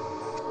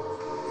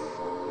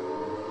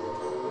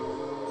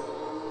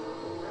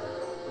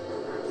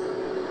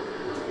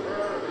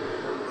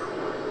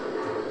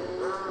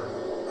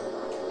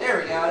 There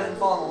we go. I didn't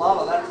fall in the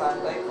lava that time,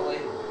 thankfully.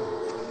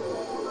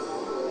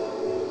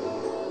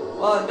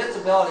 Well,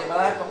 invincibility, but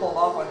I have to hold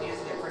off on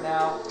using it for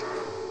now.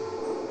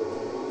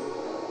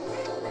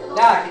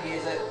 Now I can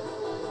use it.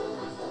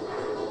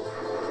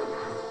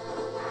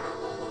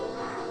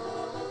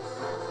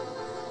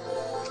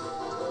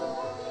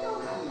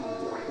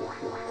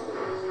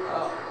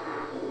 Oh.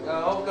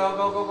 Go, go,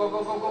 go, go, go,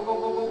 go, go, go, go, go,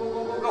 go, go,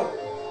 go, go, go.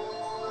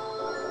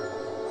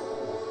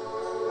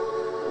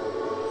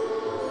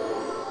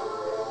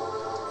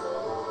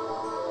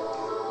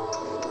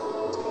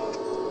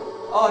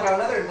 Oh, I got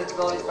another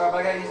invincibility star, but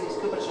I gotta use these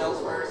Koopa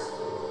shells first.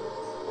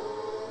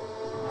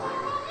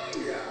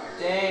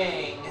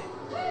 Dang.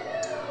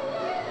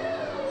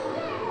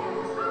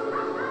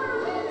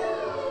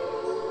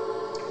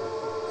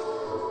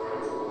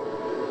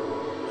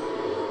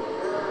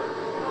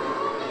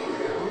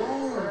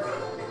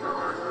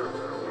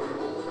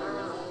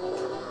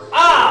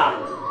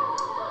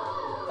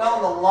 Fell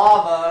in the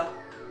lava.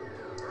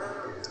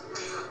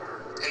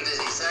 In the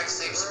exact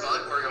same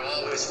spot where you're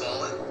always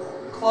falling?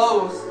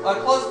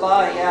 Close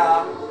by,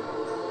 yeah.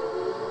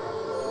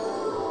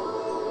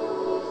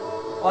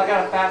 Well, I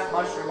got a fast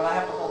mushroom, but I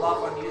have to hold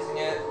off on using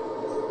it.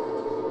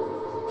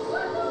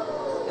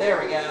 There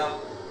we go.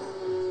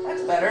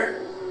 That's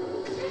better.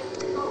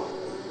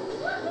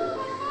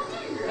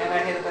 And I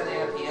hit a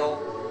banana peel.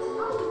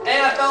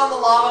 And I fell in the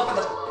lava for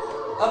the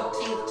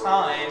umpteenth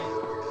time.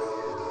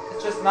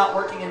 It's just not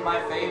working in my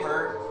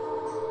favor.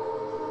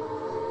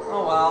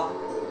 Oh well.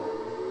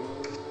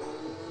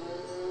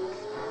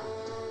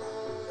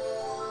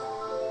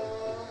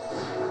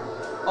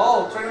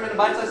 Oh, turn them into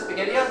bite-sized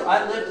SpaghettiOs?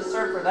 I'd live to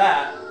serve for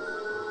that.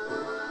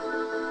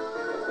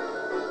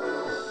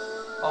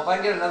 Oh, if I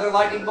can get another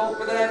lightning bolt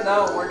for them,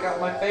 that'll work out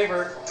in my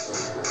favor.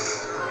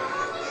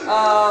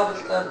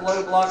 The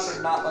blue blocks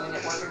are not letting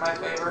it work in my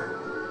favor.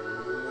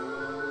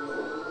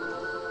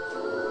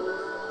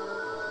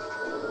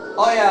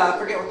 Oh yeah, I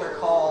forget what they're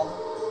called.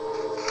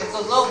 It's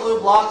those little blue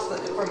blocks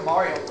that from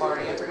Mario Kart.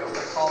 I forget what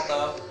they're called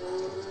though.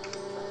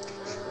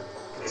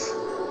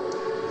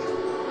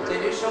 They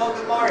do show up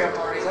in Mario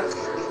Party, that's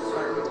certain.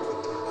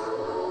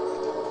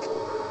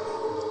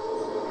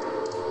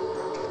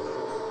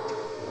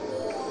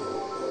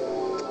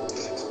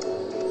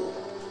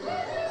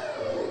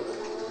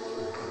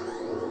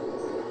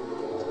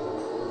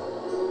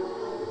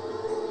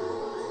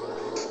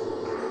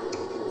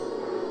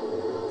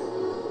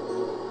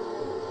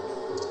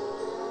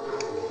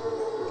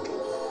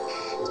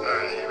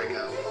 Alright, here we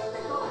go.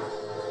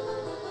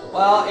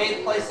 Well,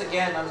 8th place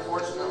again,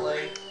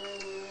 unfortunately.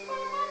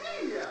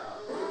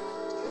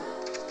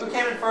 Who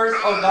came in first?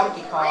 Oh,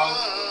 Donkey Kong.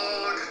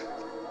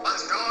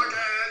 Let's go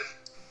again!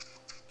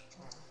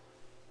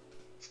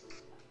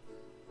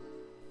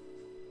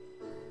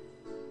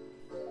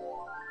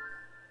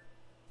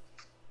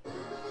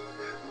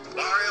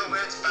 Mario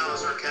wins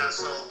Bowser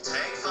Castle.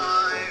 Take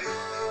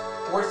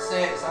 5. Or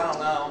 6, I don't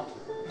know.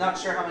 Not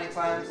sure how many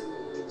times.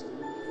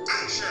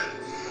 Action!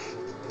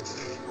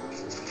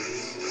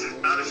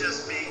 That was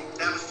just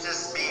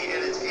me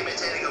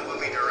imitating a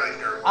movie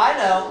director. I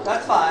know,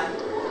 that's fine.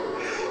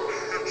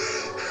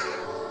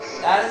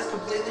 That is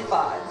completely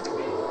fine.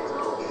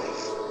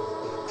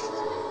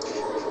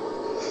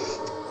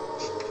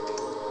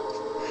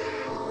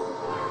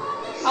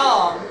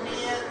 Oh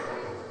man.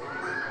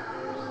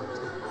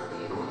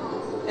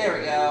 There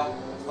we go.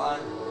 That's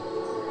fine.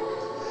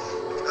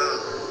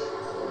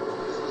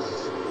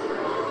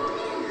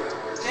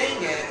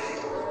 Dang it.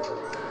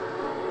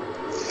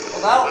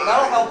 Well,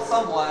 that'll help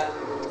somewhat.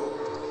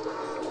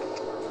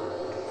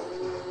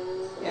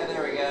 Yeah,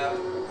 there we go.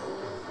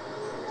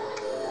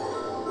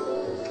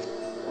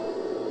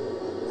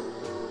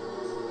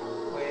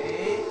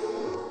 Wait.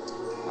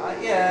 Not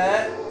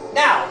yet.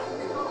 Now!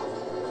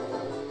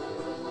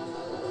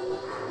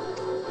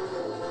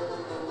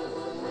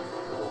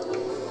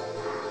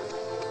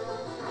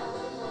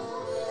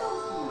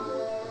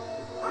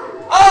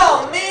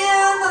 Oh,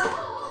 man!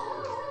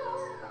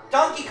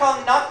 Donkey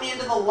Kong knocked me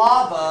into the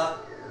lava.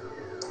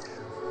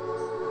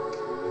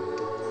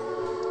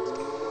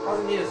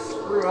 Causing me to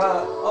screw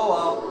up. Oh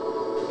well.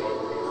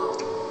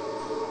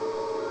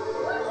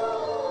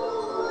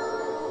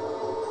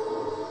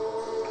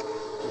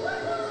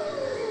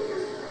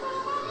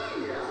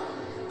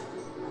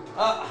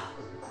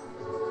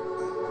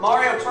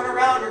 Mario, turn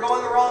around. You're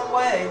going the wrong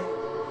way.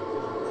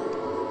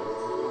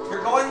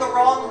 You're going the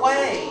wrong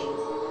way.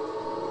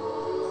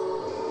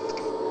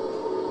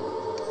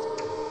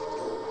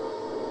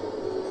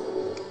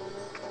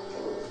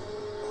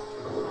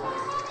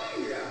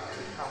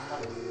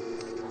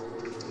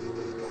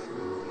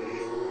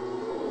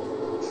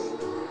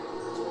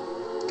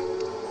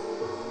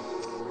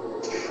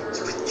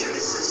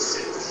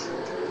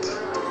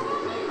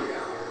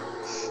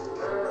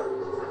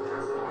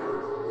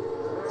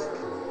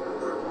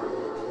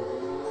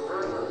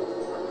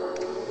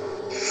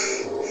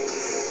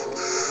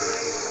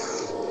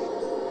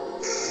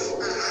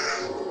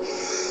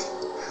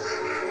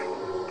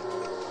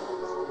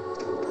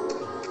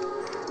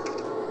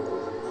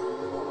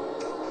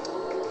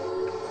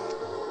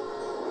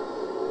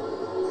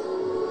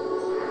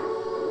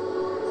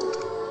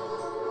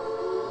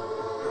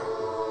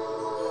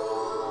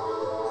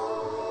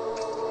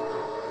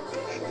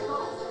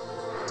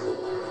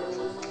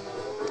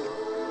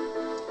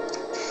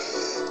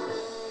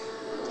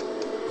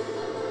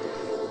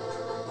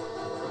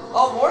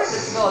 Oh, more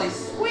invincibility.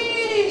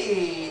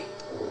 Sweet!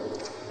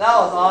 That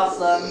was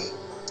awesome.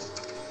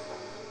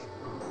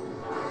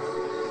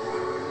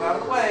 Out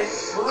of the way.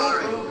 Move,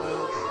 move,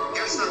 move.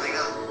 Here's something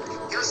that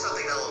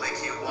will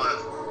make you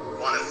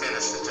want to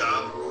finish the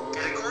job.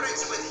 In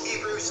accordance with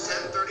Hebrews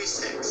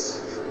 10:36,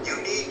 you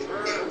need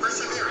in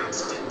perseverance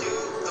to do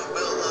the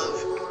will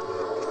of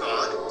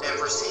God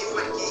and receive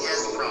what He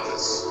has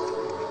promised.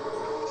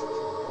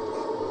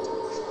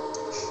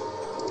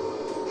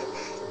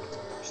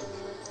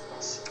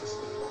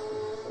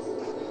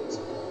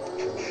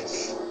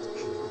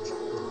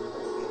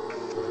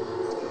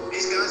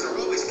 These guys are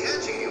always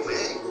catching you,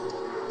 eh?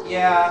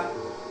 Yeah.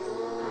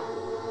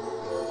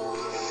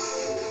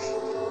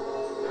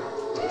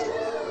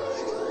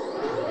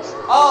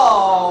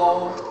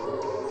 Oh!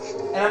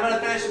 And I'm gonna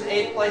finish in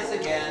 8th place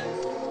again.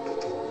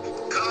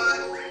 Cut!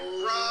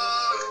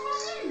 Wrong!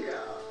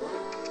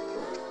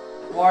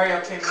 Wario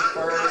came in Cut!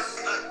 first.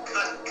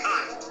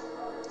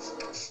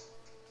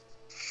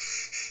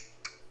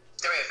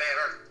 Do me a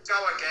favor. Go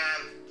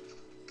again.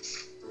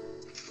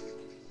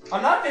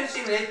 I'm not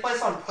finishing in 8th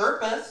place on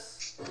purpose.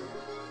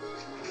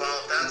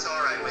 Well, that's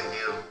alright with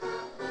you.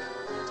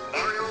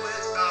 Mario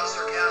wins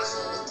Bowser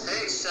Castle.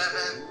 Take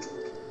 7.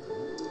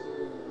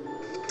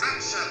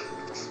 Action!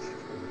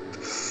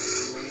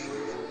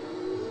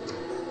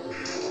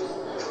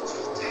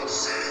 Take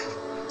 7.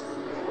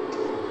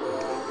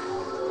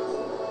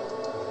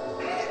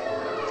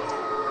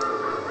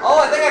 Oh,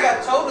 I think I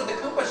got towed with the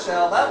Koopa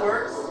shell. That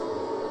works.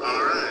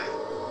 Alright.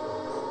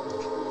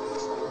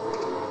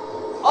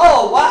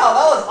 Oh, wow.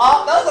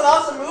 That was an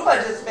awesome move I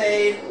just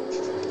made.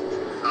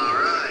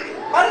 Alright.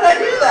 How did I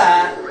do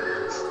that?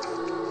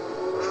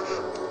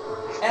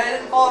 And I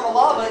didn't fall in the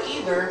lava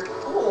either.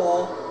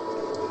 Cool.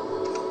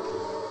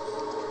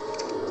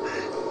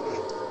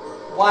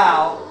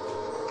 Wow.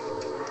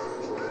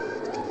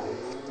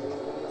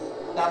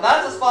 Now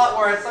that's a spot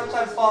where I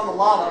sometimes fall in the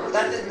lava, but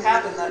that didn't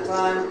happen that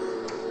time.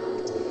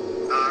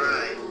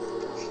 Alright.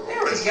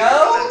 There we Let's go.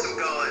 get them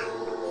going.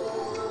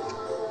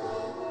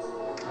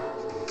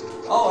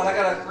 Oh, and I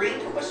got a green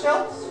Koopa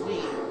shell?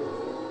 Sweet.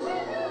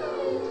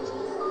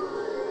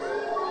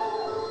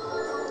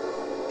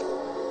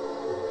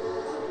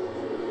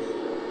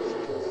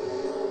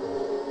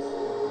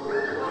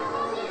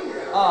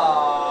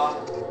 Aww.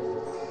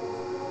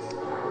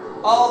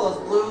 All those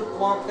blue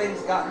thwomp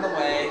things got in the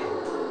way.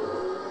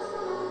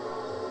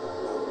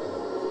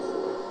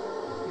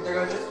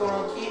 They're just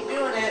going to keep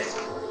doing it.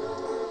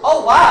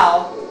 Oh,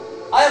 wow!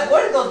 I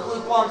avoided those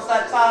blue thwomps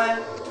that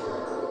time.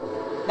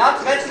 Not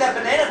to mention that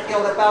banana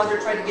peel that Bowser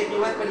tried to get me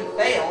with, but he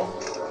failed.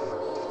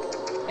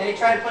 And he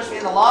tried to push me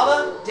in the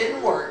lava.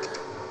 Didn't work.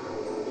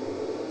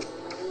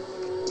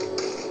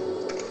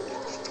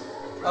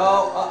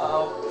 Oh,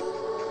 uh-oh.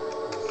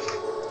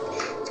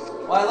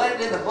 Well, I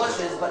landed in the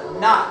bushes, but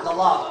not in the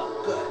lava.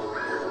 Good.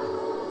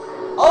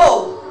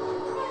 Oh!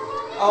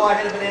 Oh, I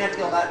hit a banana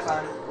peel that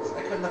time.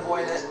 I couldn't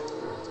avoid it.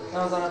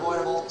 That was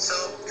unavoidable. So,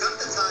 come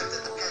the time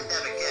that the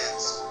pandemic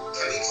ends,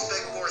 can we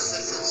expect more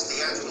Simpsons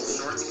theatrical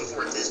shorts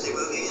before Disney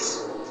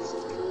movies?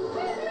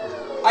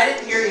 I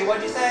didn't hear you.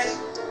 What'd you say?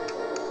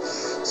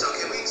 So,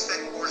 can we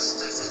expect more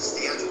Simpsons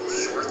theatrical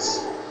shorts?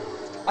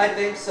 I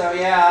think so,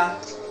 yeah.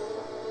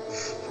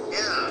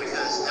 Yeah,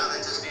 because now that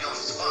Disney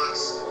owns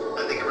Fox,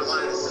 and they can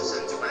rely on the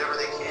Simpsons whenever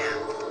they can.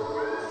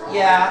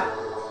 Yeah.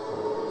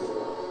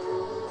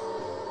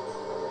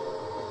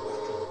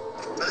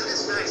 But it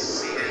is nice to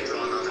see it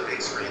drawn on the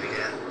big screen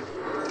again.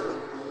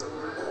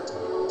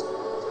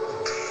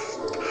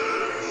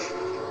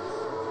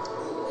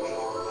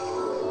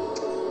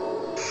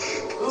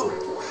 Ooh,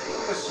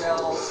 Koopa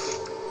shells.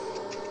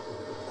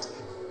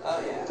 Oh,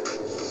 yeah.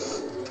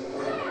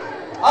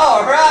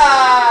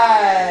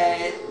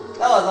 Alright!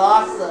 That was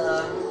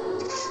awesome.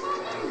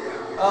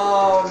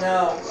 Oh,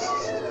 no.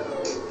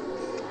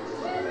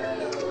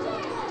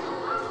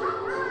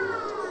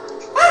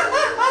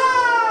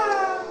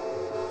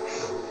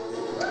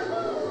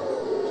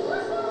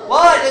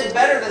 Well, I did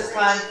better this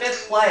time,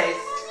 5th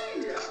place.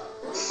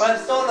 But I'm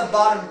still in the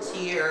bottom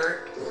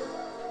tier.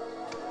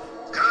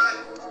 Cut!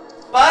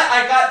 But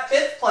I got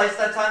 5th place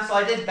that time, so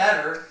I did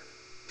better.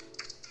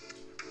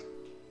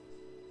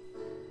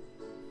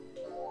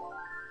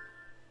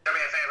 Do me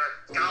a favor.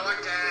 Go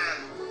again.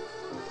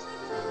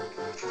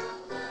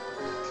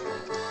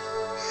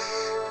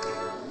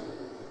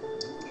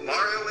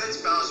 Mario wins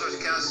Bowser's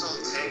Castle.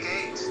 Take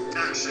 8.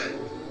 Action.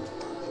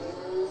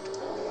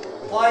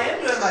 Well, I am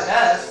doing my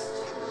best.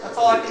 That's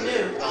all I can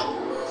do. Well,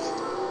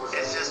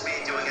 it's just me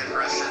doing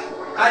impression.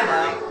 I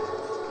know.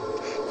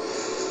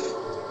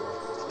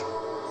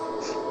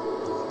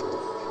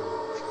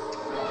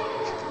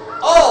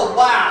 Oh,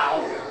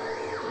 wow!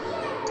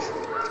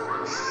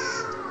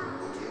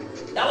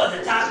 That was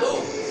a top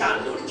move. It's time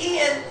to do it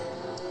again.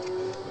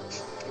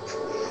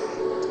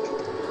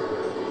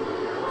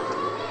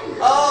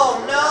 Oh,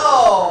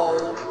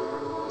 no!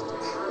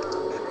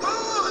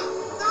 Oh,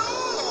 no!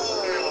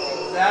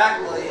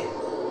 Exactly.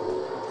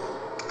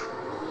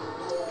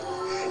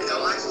 You know,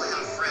 I actually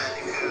have a friend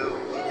who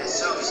is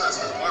so obsessed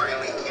with Mario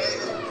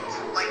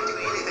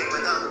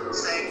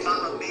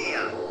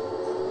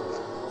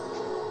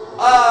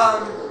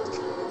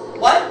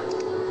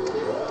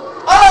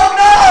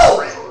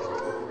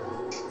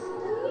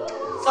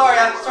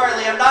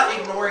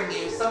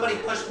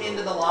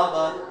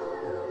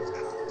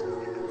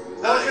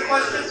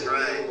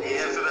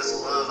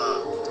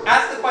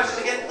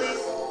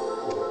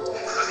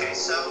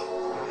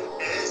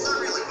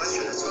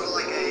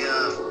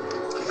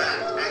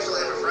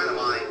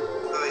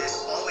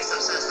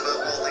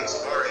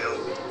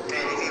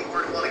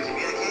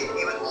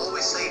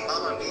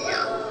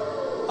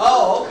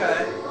Oh,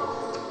 okay.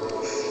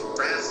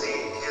 Perhaps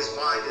his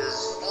mind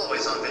is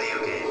always on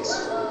video games.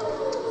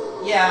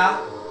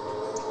 Yeah.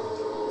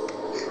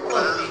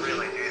 But I don't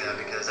really do that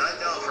because I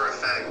know for a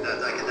fact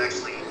that I can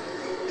actually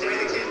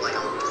communicate like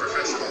a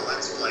professional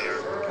Let's Player.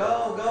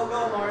 Go, go,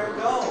 go, Mario,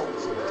 go!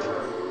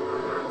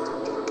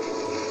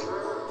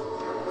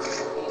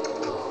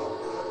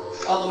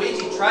 Oh,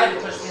 Luigi tried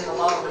to push me in the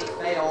lava, but he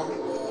failed.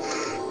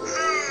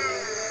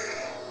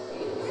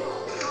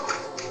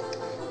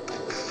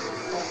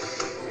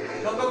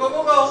 Go, go, go,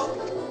 go,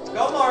 go!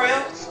 Go, Mario!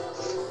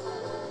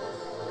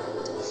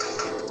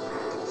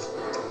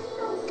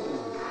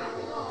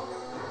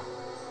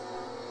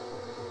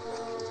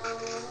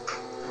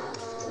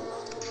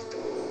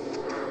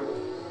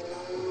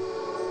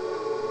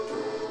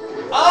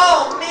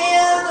 Oh,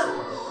 man!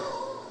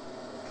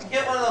 I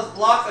hit one of those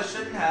blocks I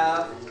shouldn't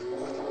have.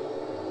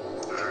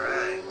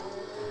 Alright.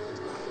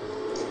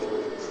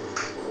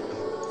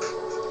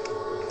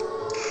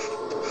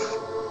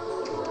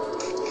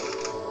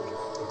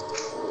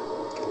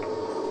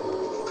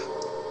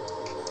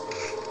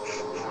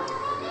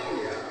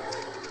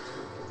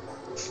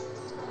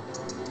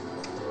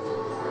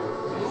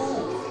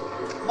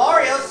 Ooh.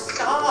 Mario,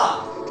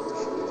 stop!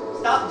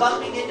 Stop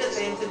bumping into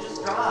things and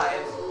just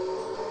drive.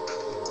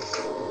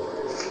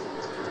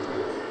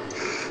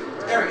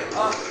 There we go.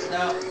 Oh,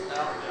 no,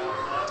 no,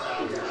 no,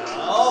 no, no,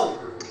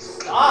 no.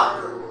 Stop!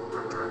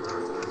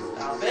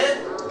 Stop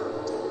it.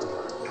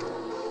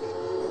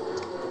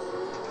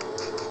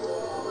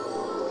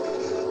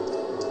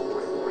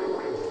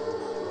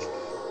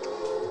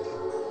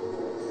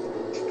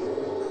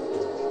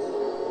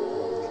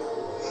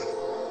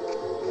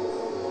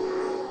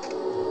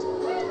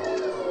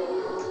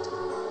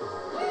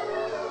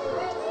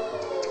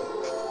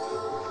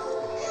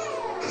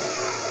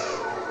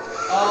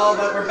 Oh,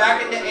 but we're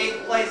back into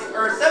 8th place,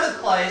 or 7th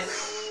place.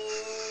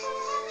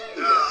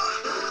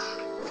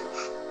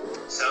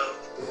 So,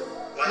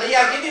 But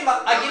yeah, I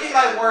give you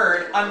my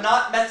word. I'm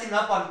not messing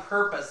up on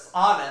purpose,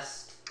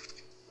 honest.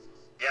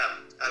 yeah,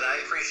 and I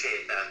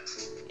appreciate that.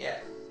 Yeah.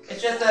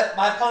 It's just that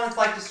my opponents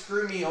like to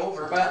screw me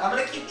over, but I'm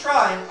gonna keep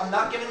trying. I'm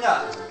not giving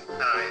up.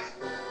 Alright.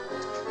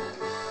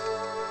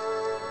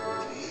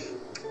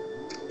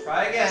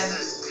 Try again.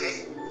 This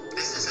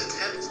is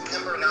attempt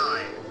number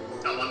 9.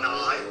 Number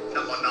 9.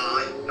 Number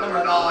 9.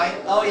 Number 9.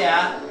 Oh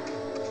yeah.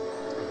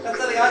 That's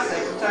something I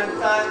say from time to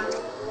time.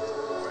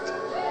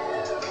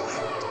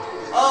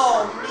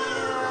 Oh man.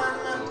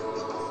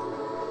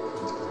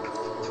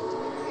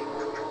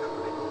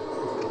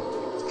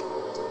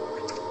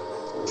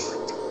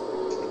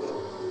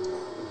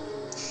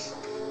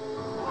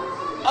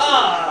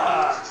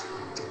 Ah!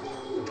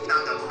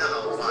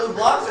 Blue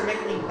blocks are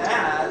making me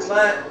mad,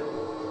 but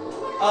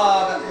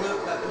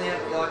that banana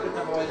peel, I couldn't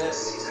avoid this.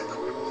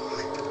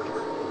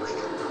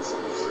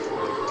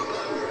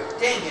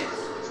 Dang it.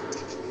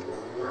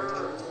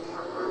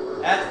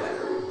 That's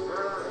better.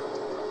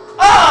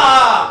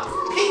 Ah!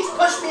 Peach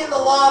pushed me in the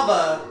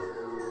lava.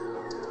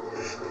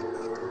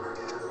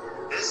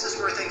 This is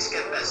where things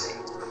get messy.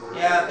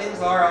 Yeah, things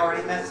are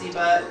already messy,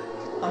 but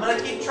I'm gonna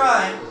keep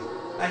trying.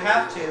 I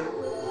have to.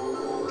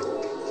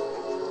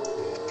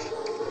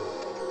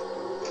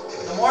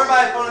 The more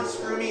my opponents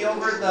screw me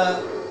over,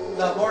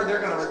 the more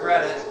they're gonna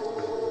regret it.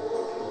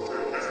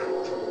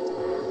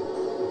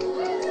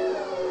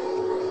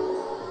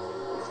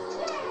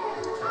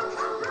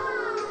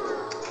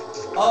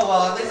 Oh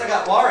well, at least I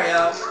got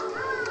Wario.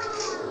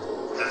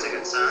 That's a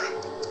good sign.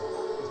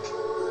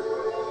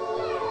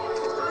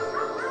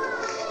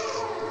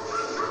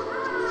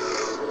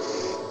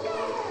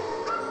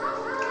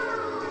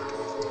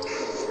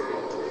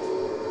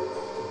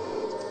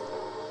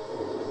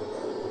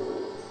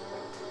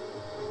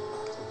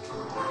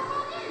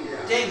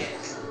 Dang it.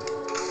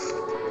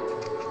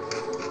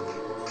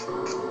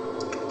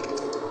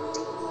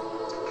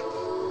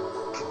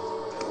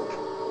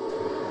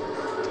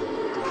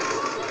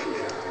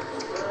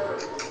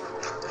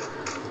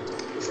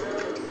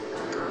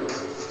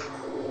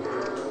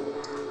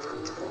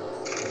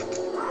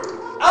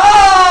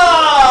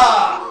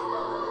 Ah!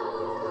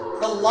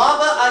 The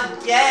lava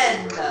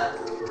again.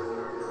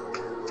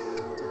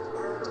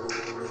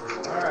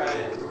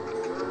 Alright.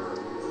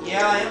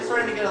 Yeah, I am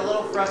starting to get a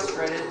little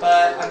frustrated,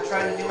 but I'm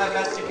trying to do my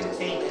best to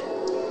contain it.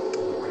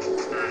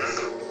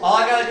 All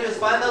I gotta do is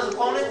find those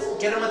opponents,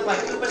 get them with my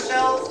Koopa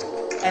shells,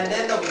 and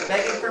then they'll be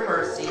begging for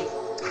mercy.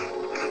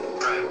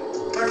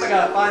 First I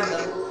gotta find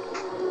them.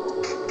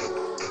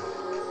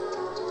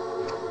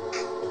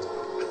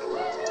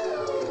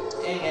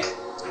 Dang it.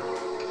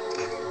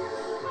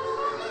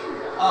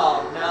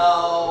 Oh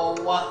no.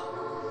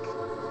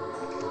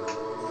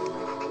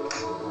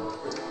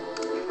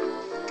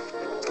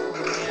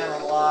 Man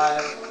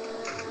alive.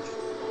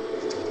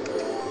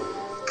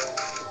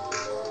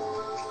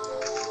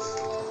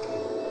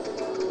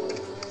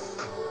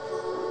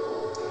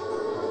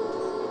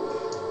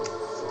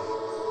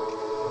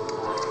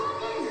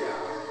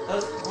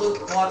 Those blue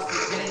blocks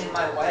keep getting in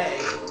my way,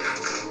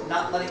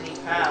 not letting me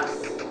pass.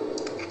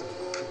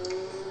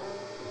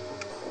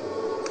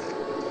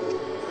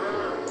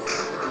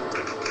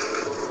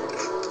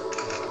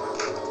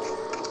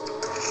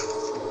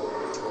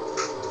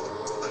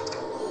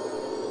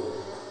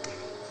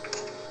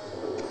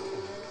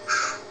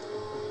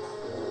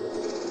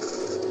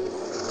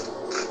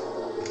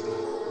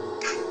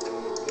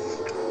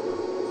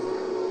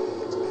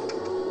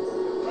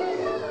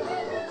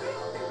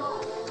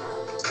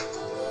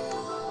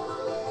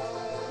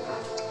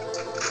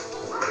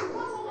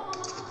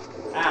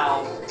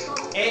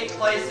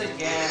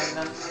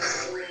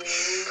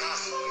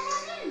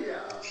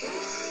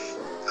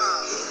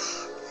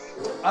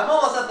 I'm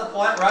almost at the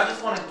point where I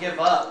just want to give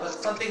up, but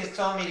something is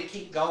telling me to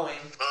keep going.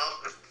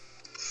 Well,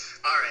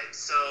 alright,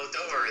 so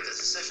don't worry, the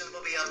decision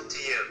will be up to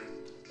you.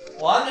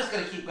 Well, I'm just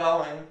going to keep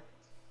going.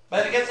 But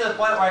if it gets to the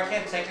point where I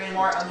can't take it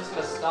anymore, I'm just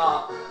going to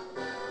stop.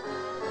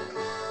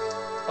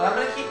 But I'm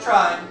going to keep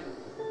trying.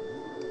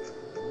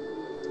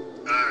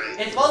 Alright.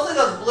 It's mostly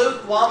those blue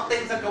thwomp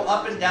things that go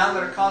up and down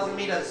that are causing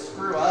me to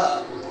screw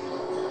up.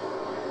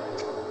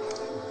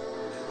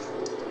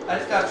 I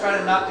just gotta try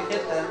to not to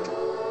hit them.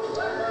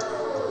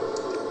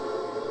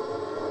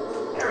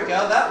 There we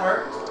go, that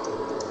worked.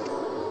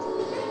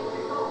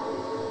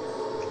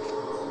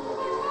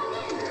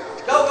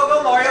 Go, go,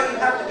 go, Mario, you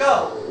have to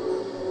go.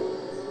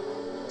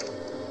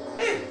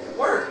 Hey, it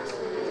worked.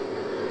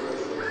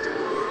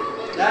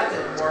 That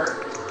didn't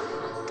work.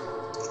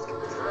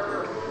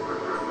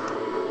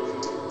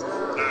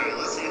 Alright,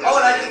 let's see. Oh,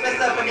 and I just missed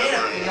that banana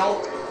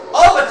peel.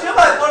 Oh, but two of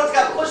my opponents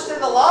got pushed in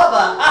the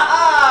lava. Ha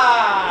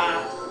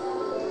ha!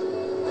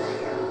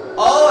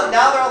 Oh, and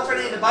now they're all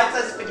turning into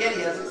bite-sized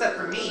spaghettios, except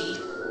for me.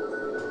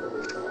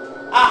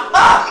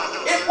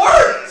 Aha! It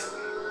worked!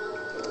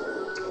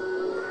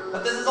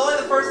 But this is only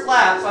the first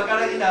lap, so I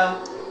gotta, you know,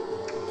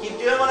 keep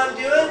doing what I'm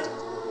doing.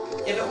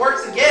 If it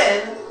works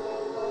again,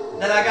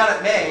 then I got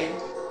it made.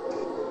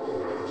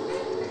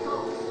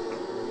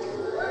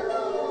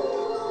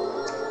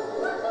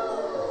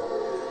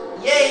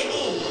 Yay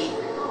me!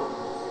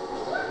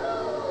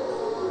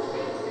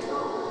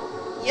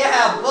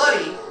 Yeah,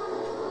 buddy!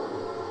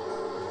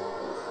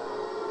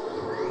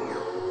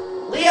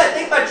 Lee, I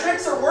think my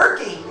tricks are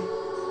working!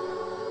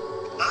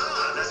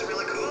 Ah, that's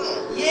really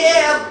cool.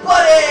 Yeah,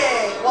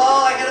 buddy!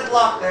 Well, I get a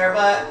block there,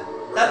 but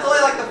that's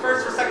only like the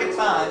first or second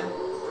time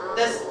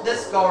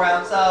this go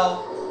around,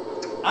 so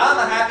I'm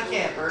a happy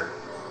camper.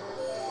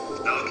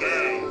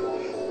 Okay.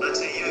 Let's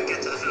see you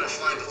get to the finish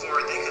line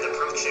before they can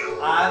approach you.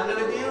 I'm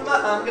gonna give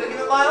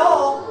it my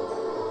all.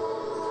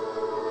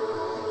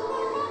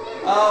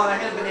 Oh, and I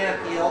hit a banana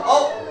peel.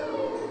 Oh!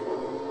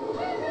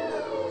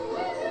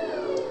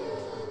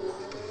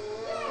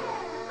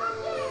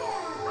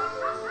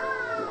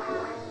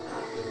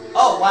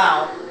 Oh,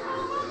 wow.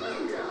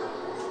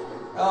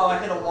 Oh, I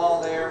hit a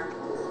wall there.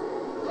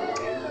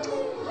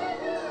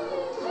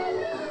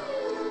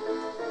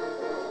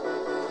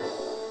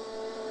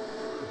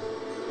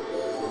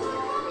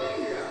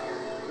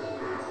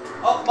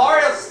 Oh,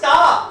 Mario,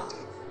 stop!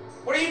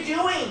 What are you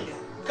doing?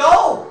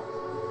 Go!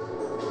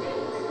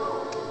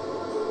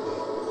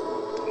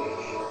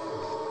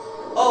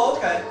 Oh,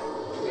 okay.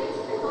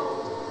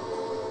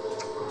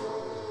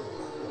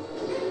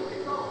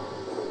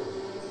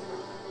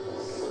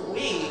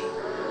 Sweet.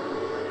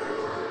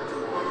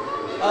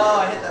 Oh,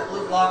 I hit that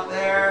blue block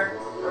there.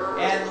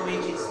 And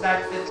Luigi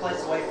smacked 5th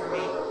place away from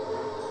me.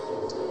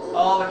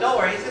 Oh, but don't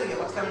worry, he's gonna get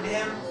what's coming to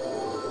him.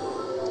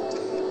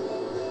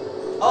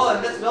 Oh,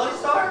 invincibility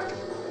star?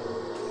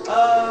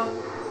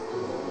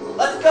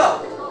 Let's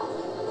go!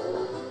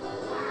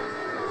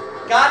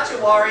 Gotcha,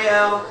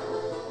 Wario!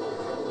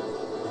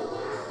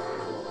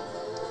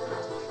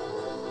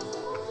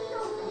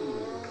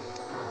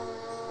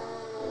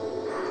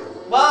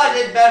 Well, I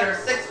did better.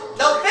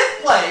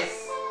 5th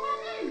place!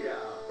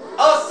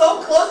 Oh,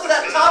 so close to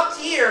that top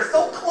tier!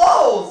 So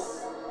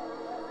close!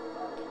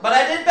 But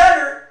I did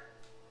better.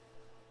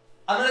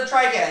 I'm gonna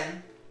try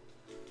again.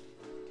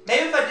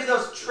 Maybe if I do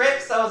those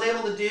tricks I was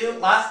able to do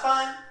last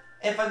time,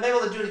 if I'm able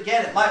to do it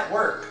again, it might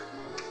work.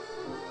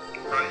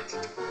 Right.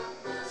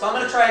 So I'm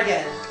gonna try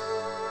again.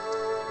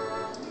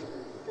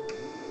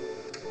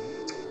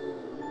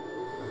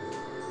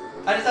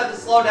 I just have to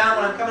slow down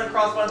when I'm coming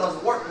across one of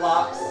those warp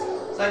blocks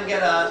so I can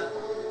get a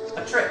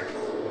trick.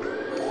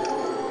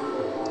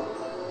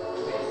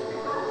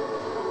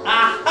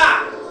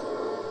 Aha!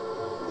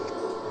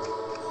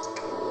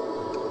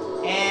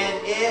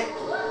 And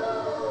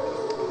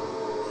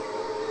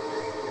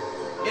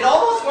it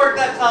almost worked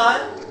that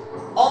time.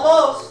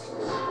 Almost.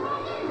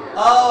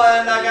 Oh,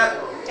 and I got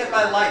hit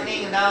by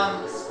lightning and now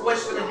I'm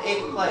squished in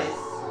 8th place.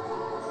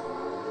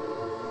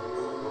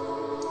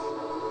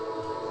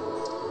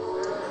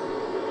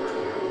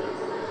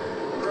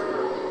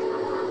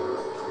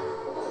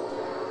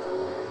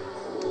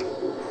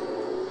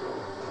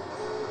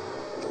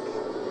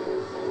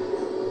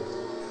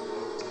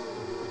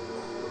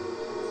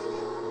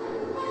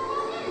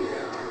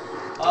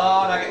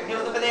 Oh, and I got hit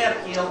with a banana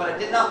peel, but I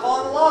did not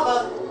fall in the lava.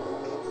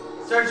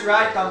 Serves you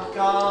right, Donkey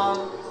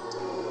Kong.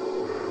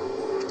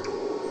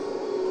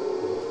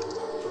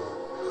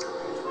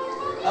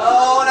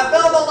 Oh, and I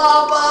fell in the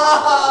lava!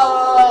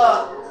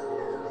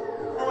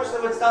 I wish they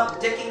would stop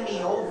dicking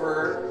me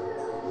over.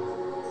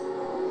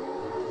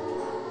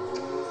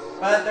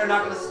 But they're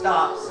not going to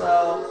stop,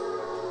 so...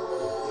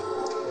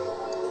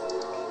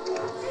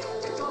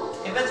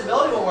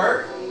 Invincibility will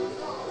work.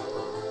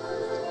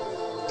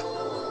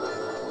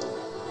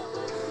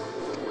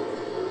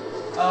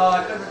 Oh,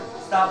 I couldn't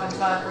stop in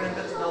time for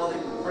invincibility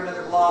for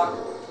another block.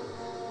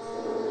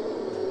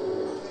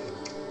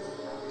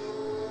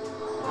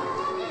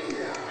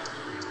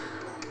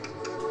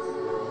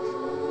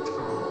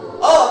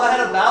 Oh, am I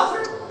ahead of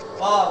Bowser?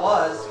 Well, I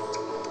was.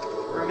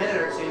 For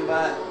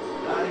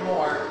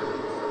more.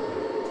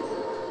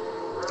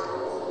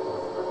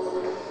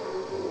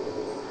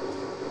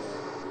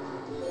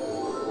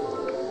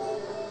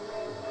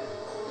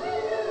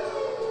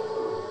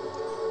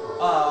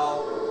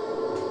 Uh-oh.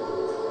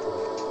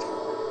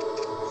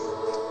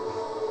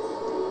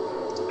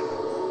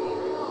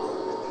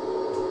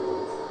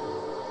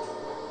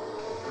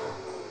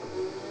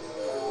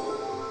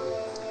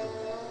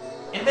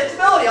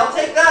 Invincibility, I'll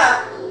take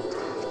that.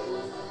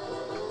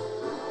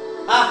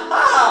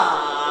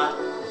 Aha!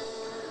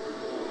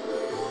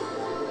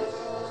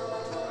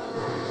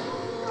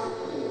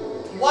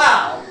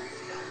 Wow.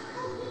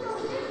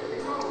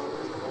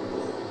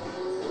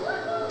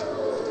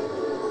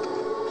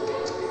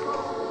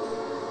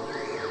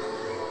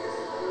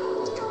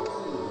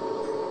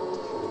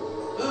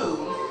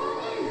 Ooh.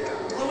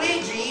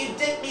 Luigi, you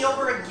dicked me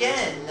over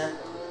again.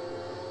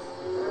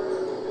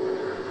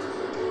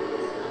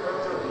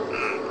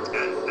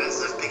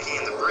 As if picking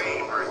in the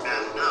brain weren't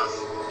bad enough.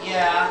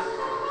 Yeah.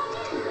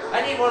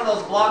 I need one of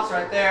those blocks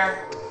right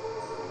there.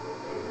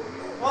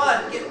 Come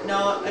on, get...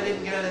 No, I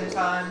didn't get it in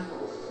time.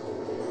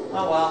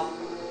 Oh well.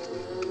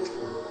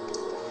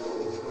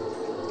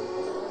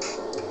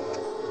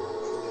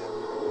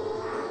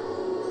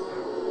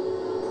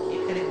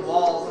 Keep hitting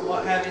walls and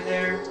what have you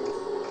there.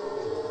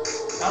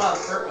 Not on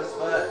purpose,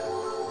 but...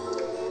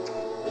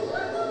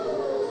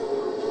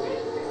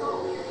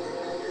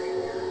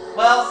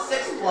 Well,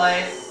 6th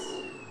place.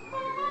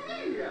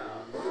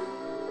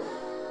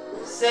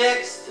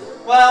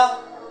 6th.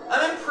 Well,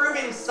 I'm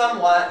improving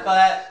somewhat,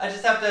 but I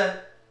just have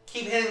to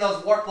keep hitting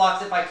those warp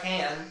blocks if I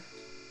can.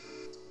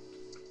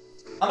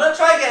 I'm gonna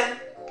try again.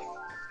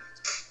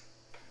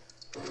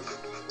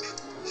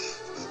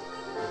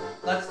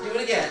 Let's do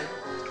it again.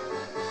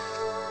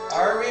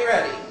 Are we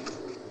ready?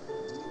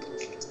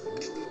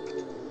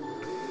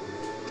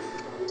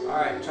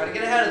 Alright, try to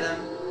get ahead of them.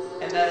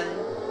 And then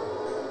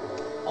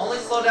only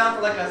slow down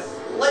for like a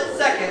split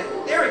second.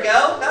 There we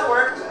go. That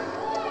worked.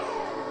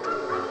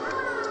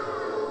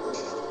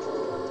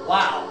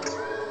 Wow.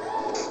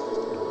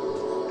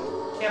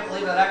 Can't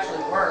believe that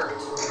actually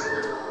worked.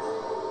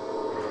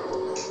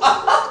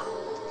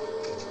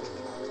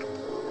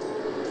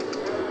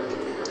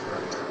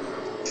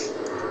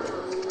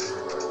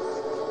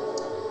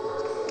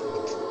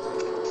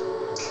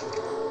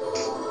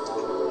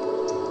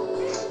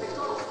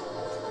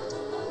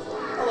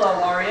 Hello,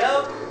 Mario.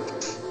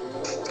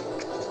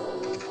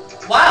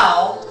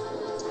 Wow.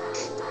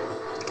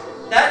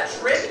 That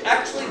trick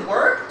actually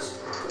worked?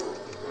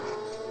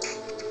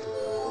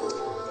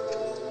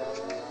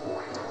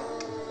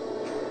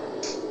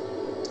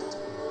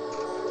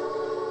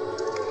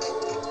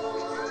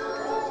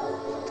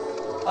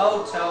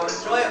 Oh, Toad,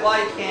 enjoy it while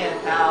you can,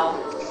 pal.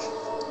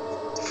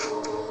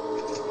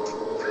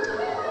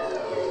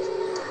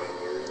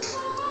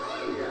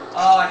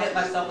 Oh, I hit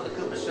myself with a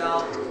Koopa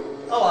shell.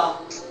 Oh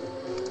well.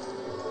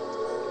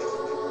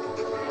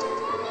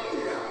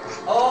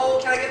 Oh,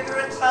 can I get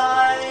through in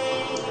time?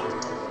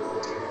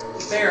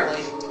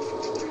 Barely.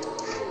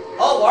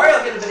 Oh,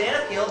 Wario get a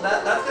banana peel.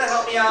 That's gonna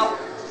help me out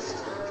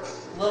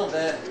a little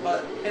bit,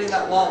 but hitting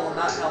that wall will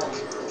not help.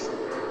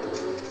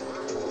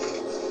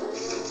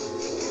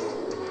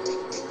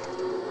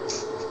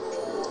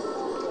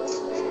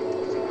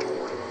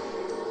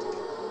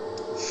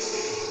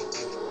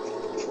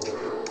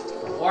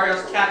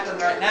 Wario's cackling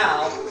right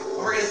now, but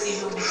we're gonna see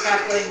who will be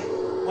cackling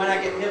when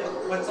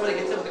when somebody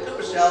gets hit with a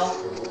Koopa shell.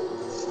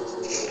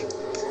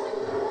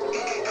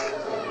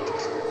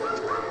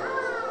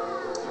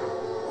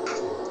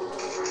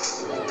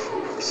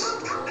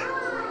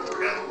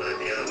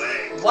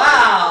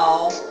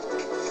 Wow!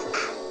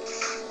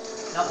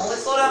 Now only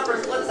slow down for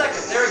a split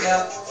second. There we go.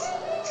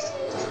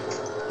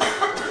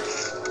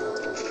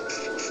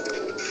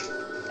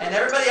 And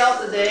everybody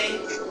else is a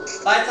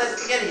bite-sized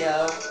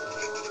spaghetti-o.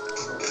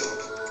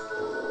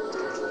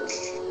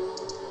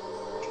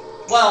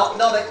 Well,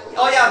 no, they...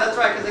 Oh yeah, that's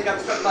right, because they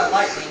got struck by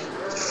lightning.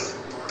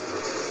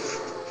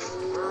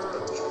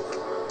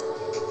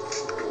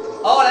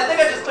 Oh, and I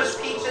think I just pushed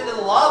Peach into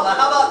the lava.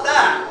 How about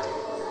that?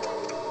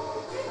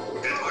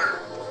 Good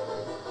work.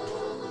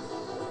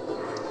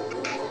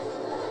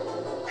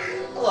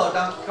 Hello,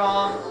 Donkey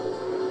Kong.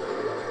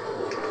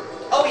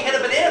 Oh, he hit a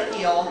banana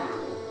peel.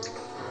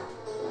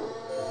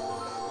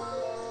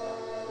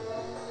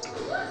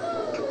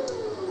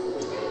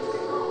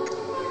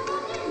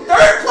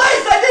 Third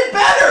place! I did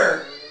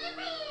better!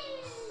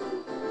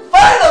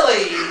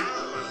 Finally!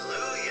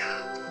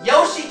 Hallelujah.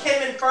 Yoshi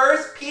came in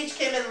first, Peach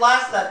came in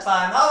last that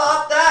time. How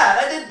about that?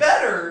 I did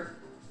better.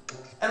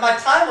 And my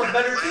time was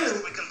better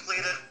too. We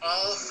completed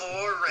all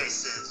 4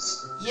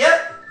 races.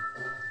 Yep.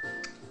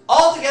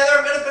 Altogether,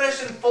 I'm going to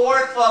finish in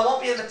 4th, so I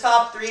won't be in the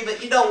top 3,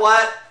 but you know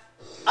what?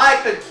 I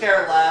could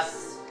care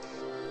less.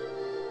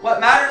 What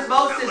matters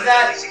most is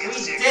that we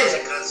did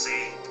it.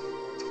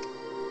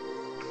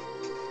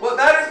 What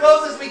matters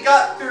most is we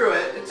got through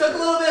it. It took a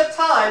little bit of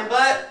time,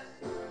 but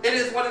it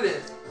is what it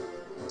is.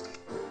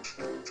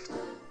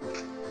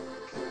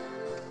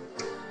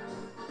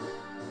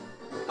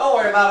 Don't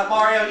worry about it,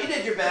 Mario. You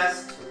did your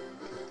best.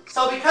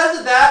 So because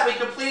of that, we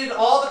completed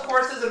all the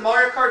courses in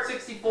Mario Kart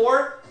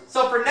 64.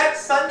 So for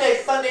next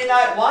Sunday, Sunday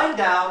Night Wind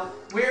Down,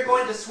 we're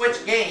going to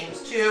switch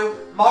games to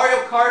Mario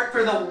Kart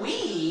for the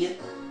Wii.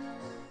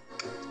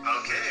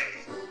 Okay.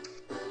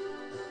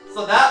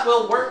 So that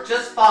will work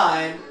just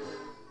fine.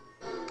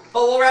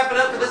 But we'll wrap it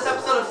up for this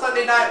episode of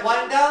Sunday Night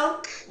Wind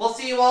Down. We'll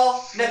see you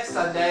all next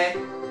Sunday.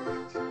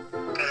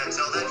 And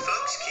until then,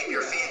 folks, keep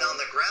your feet on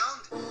the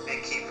ground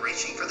and keep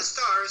reaching for the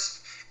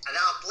stars. And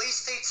now please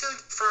stay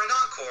tuned for an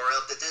encore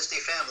of the Disney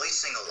Family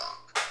Sing-Along.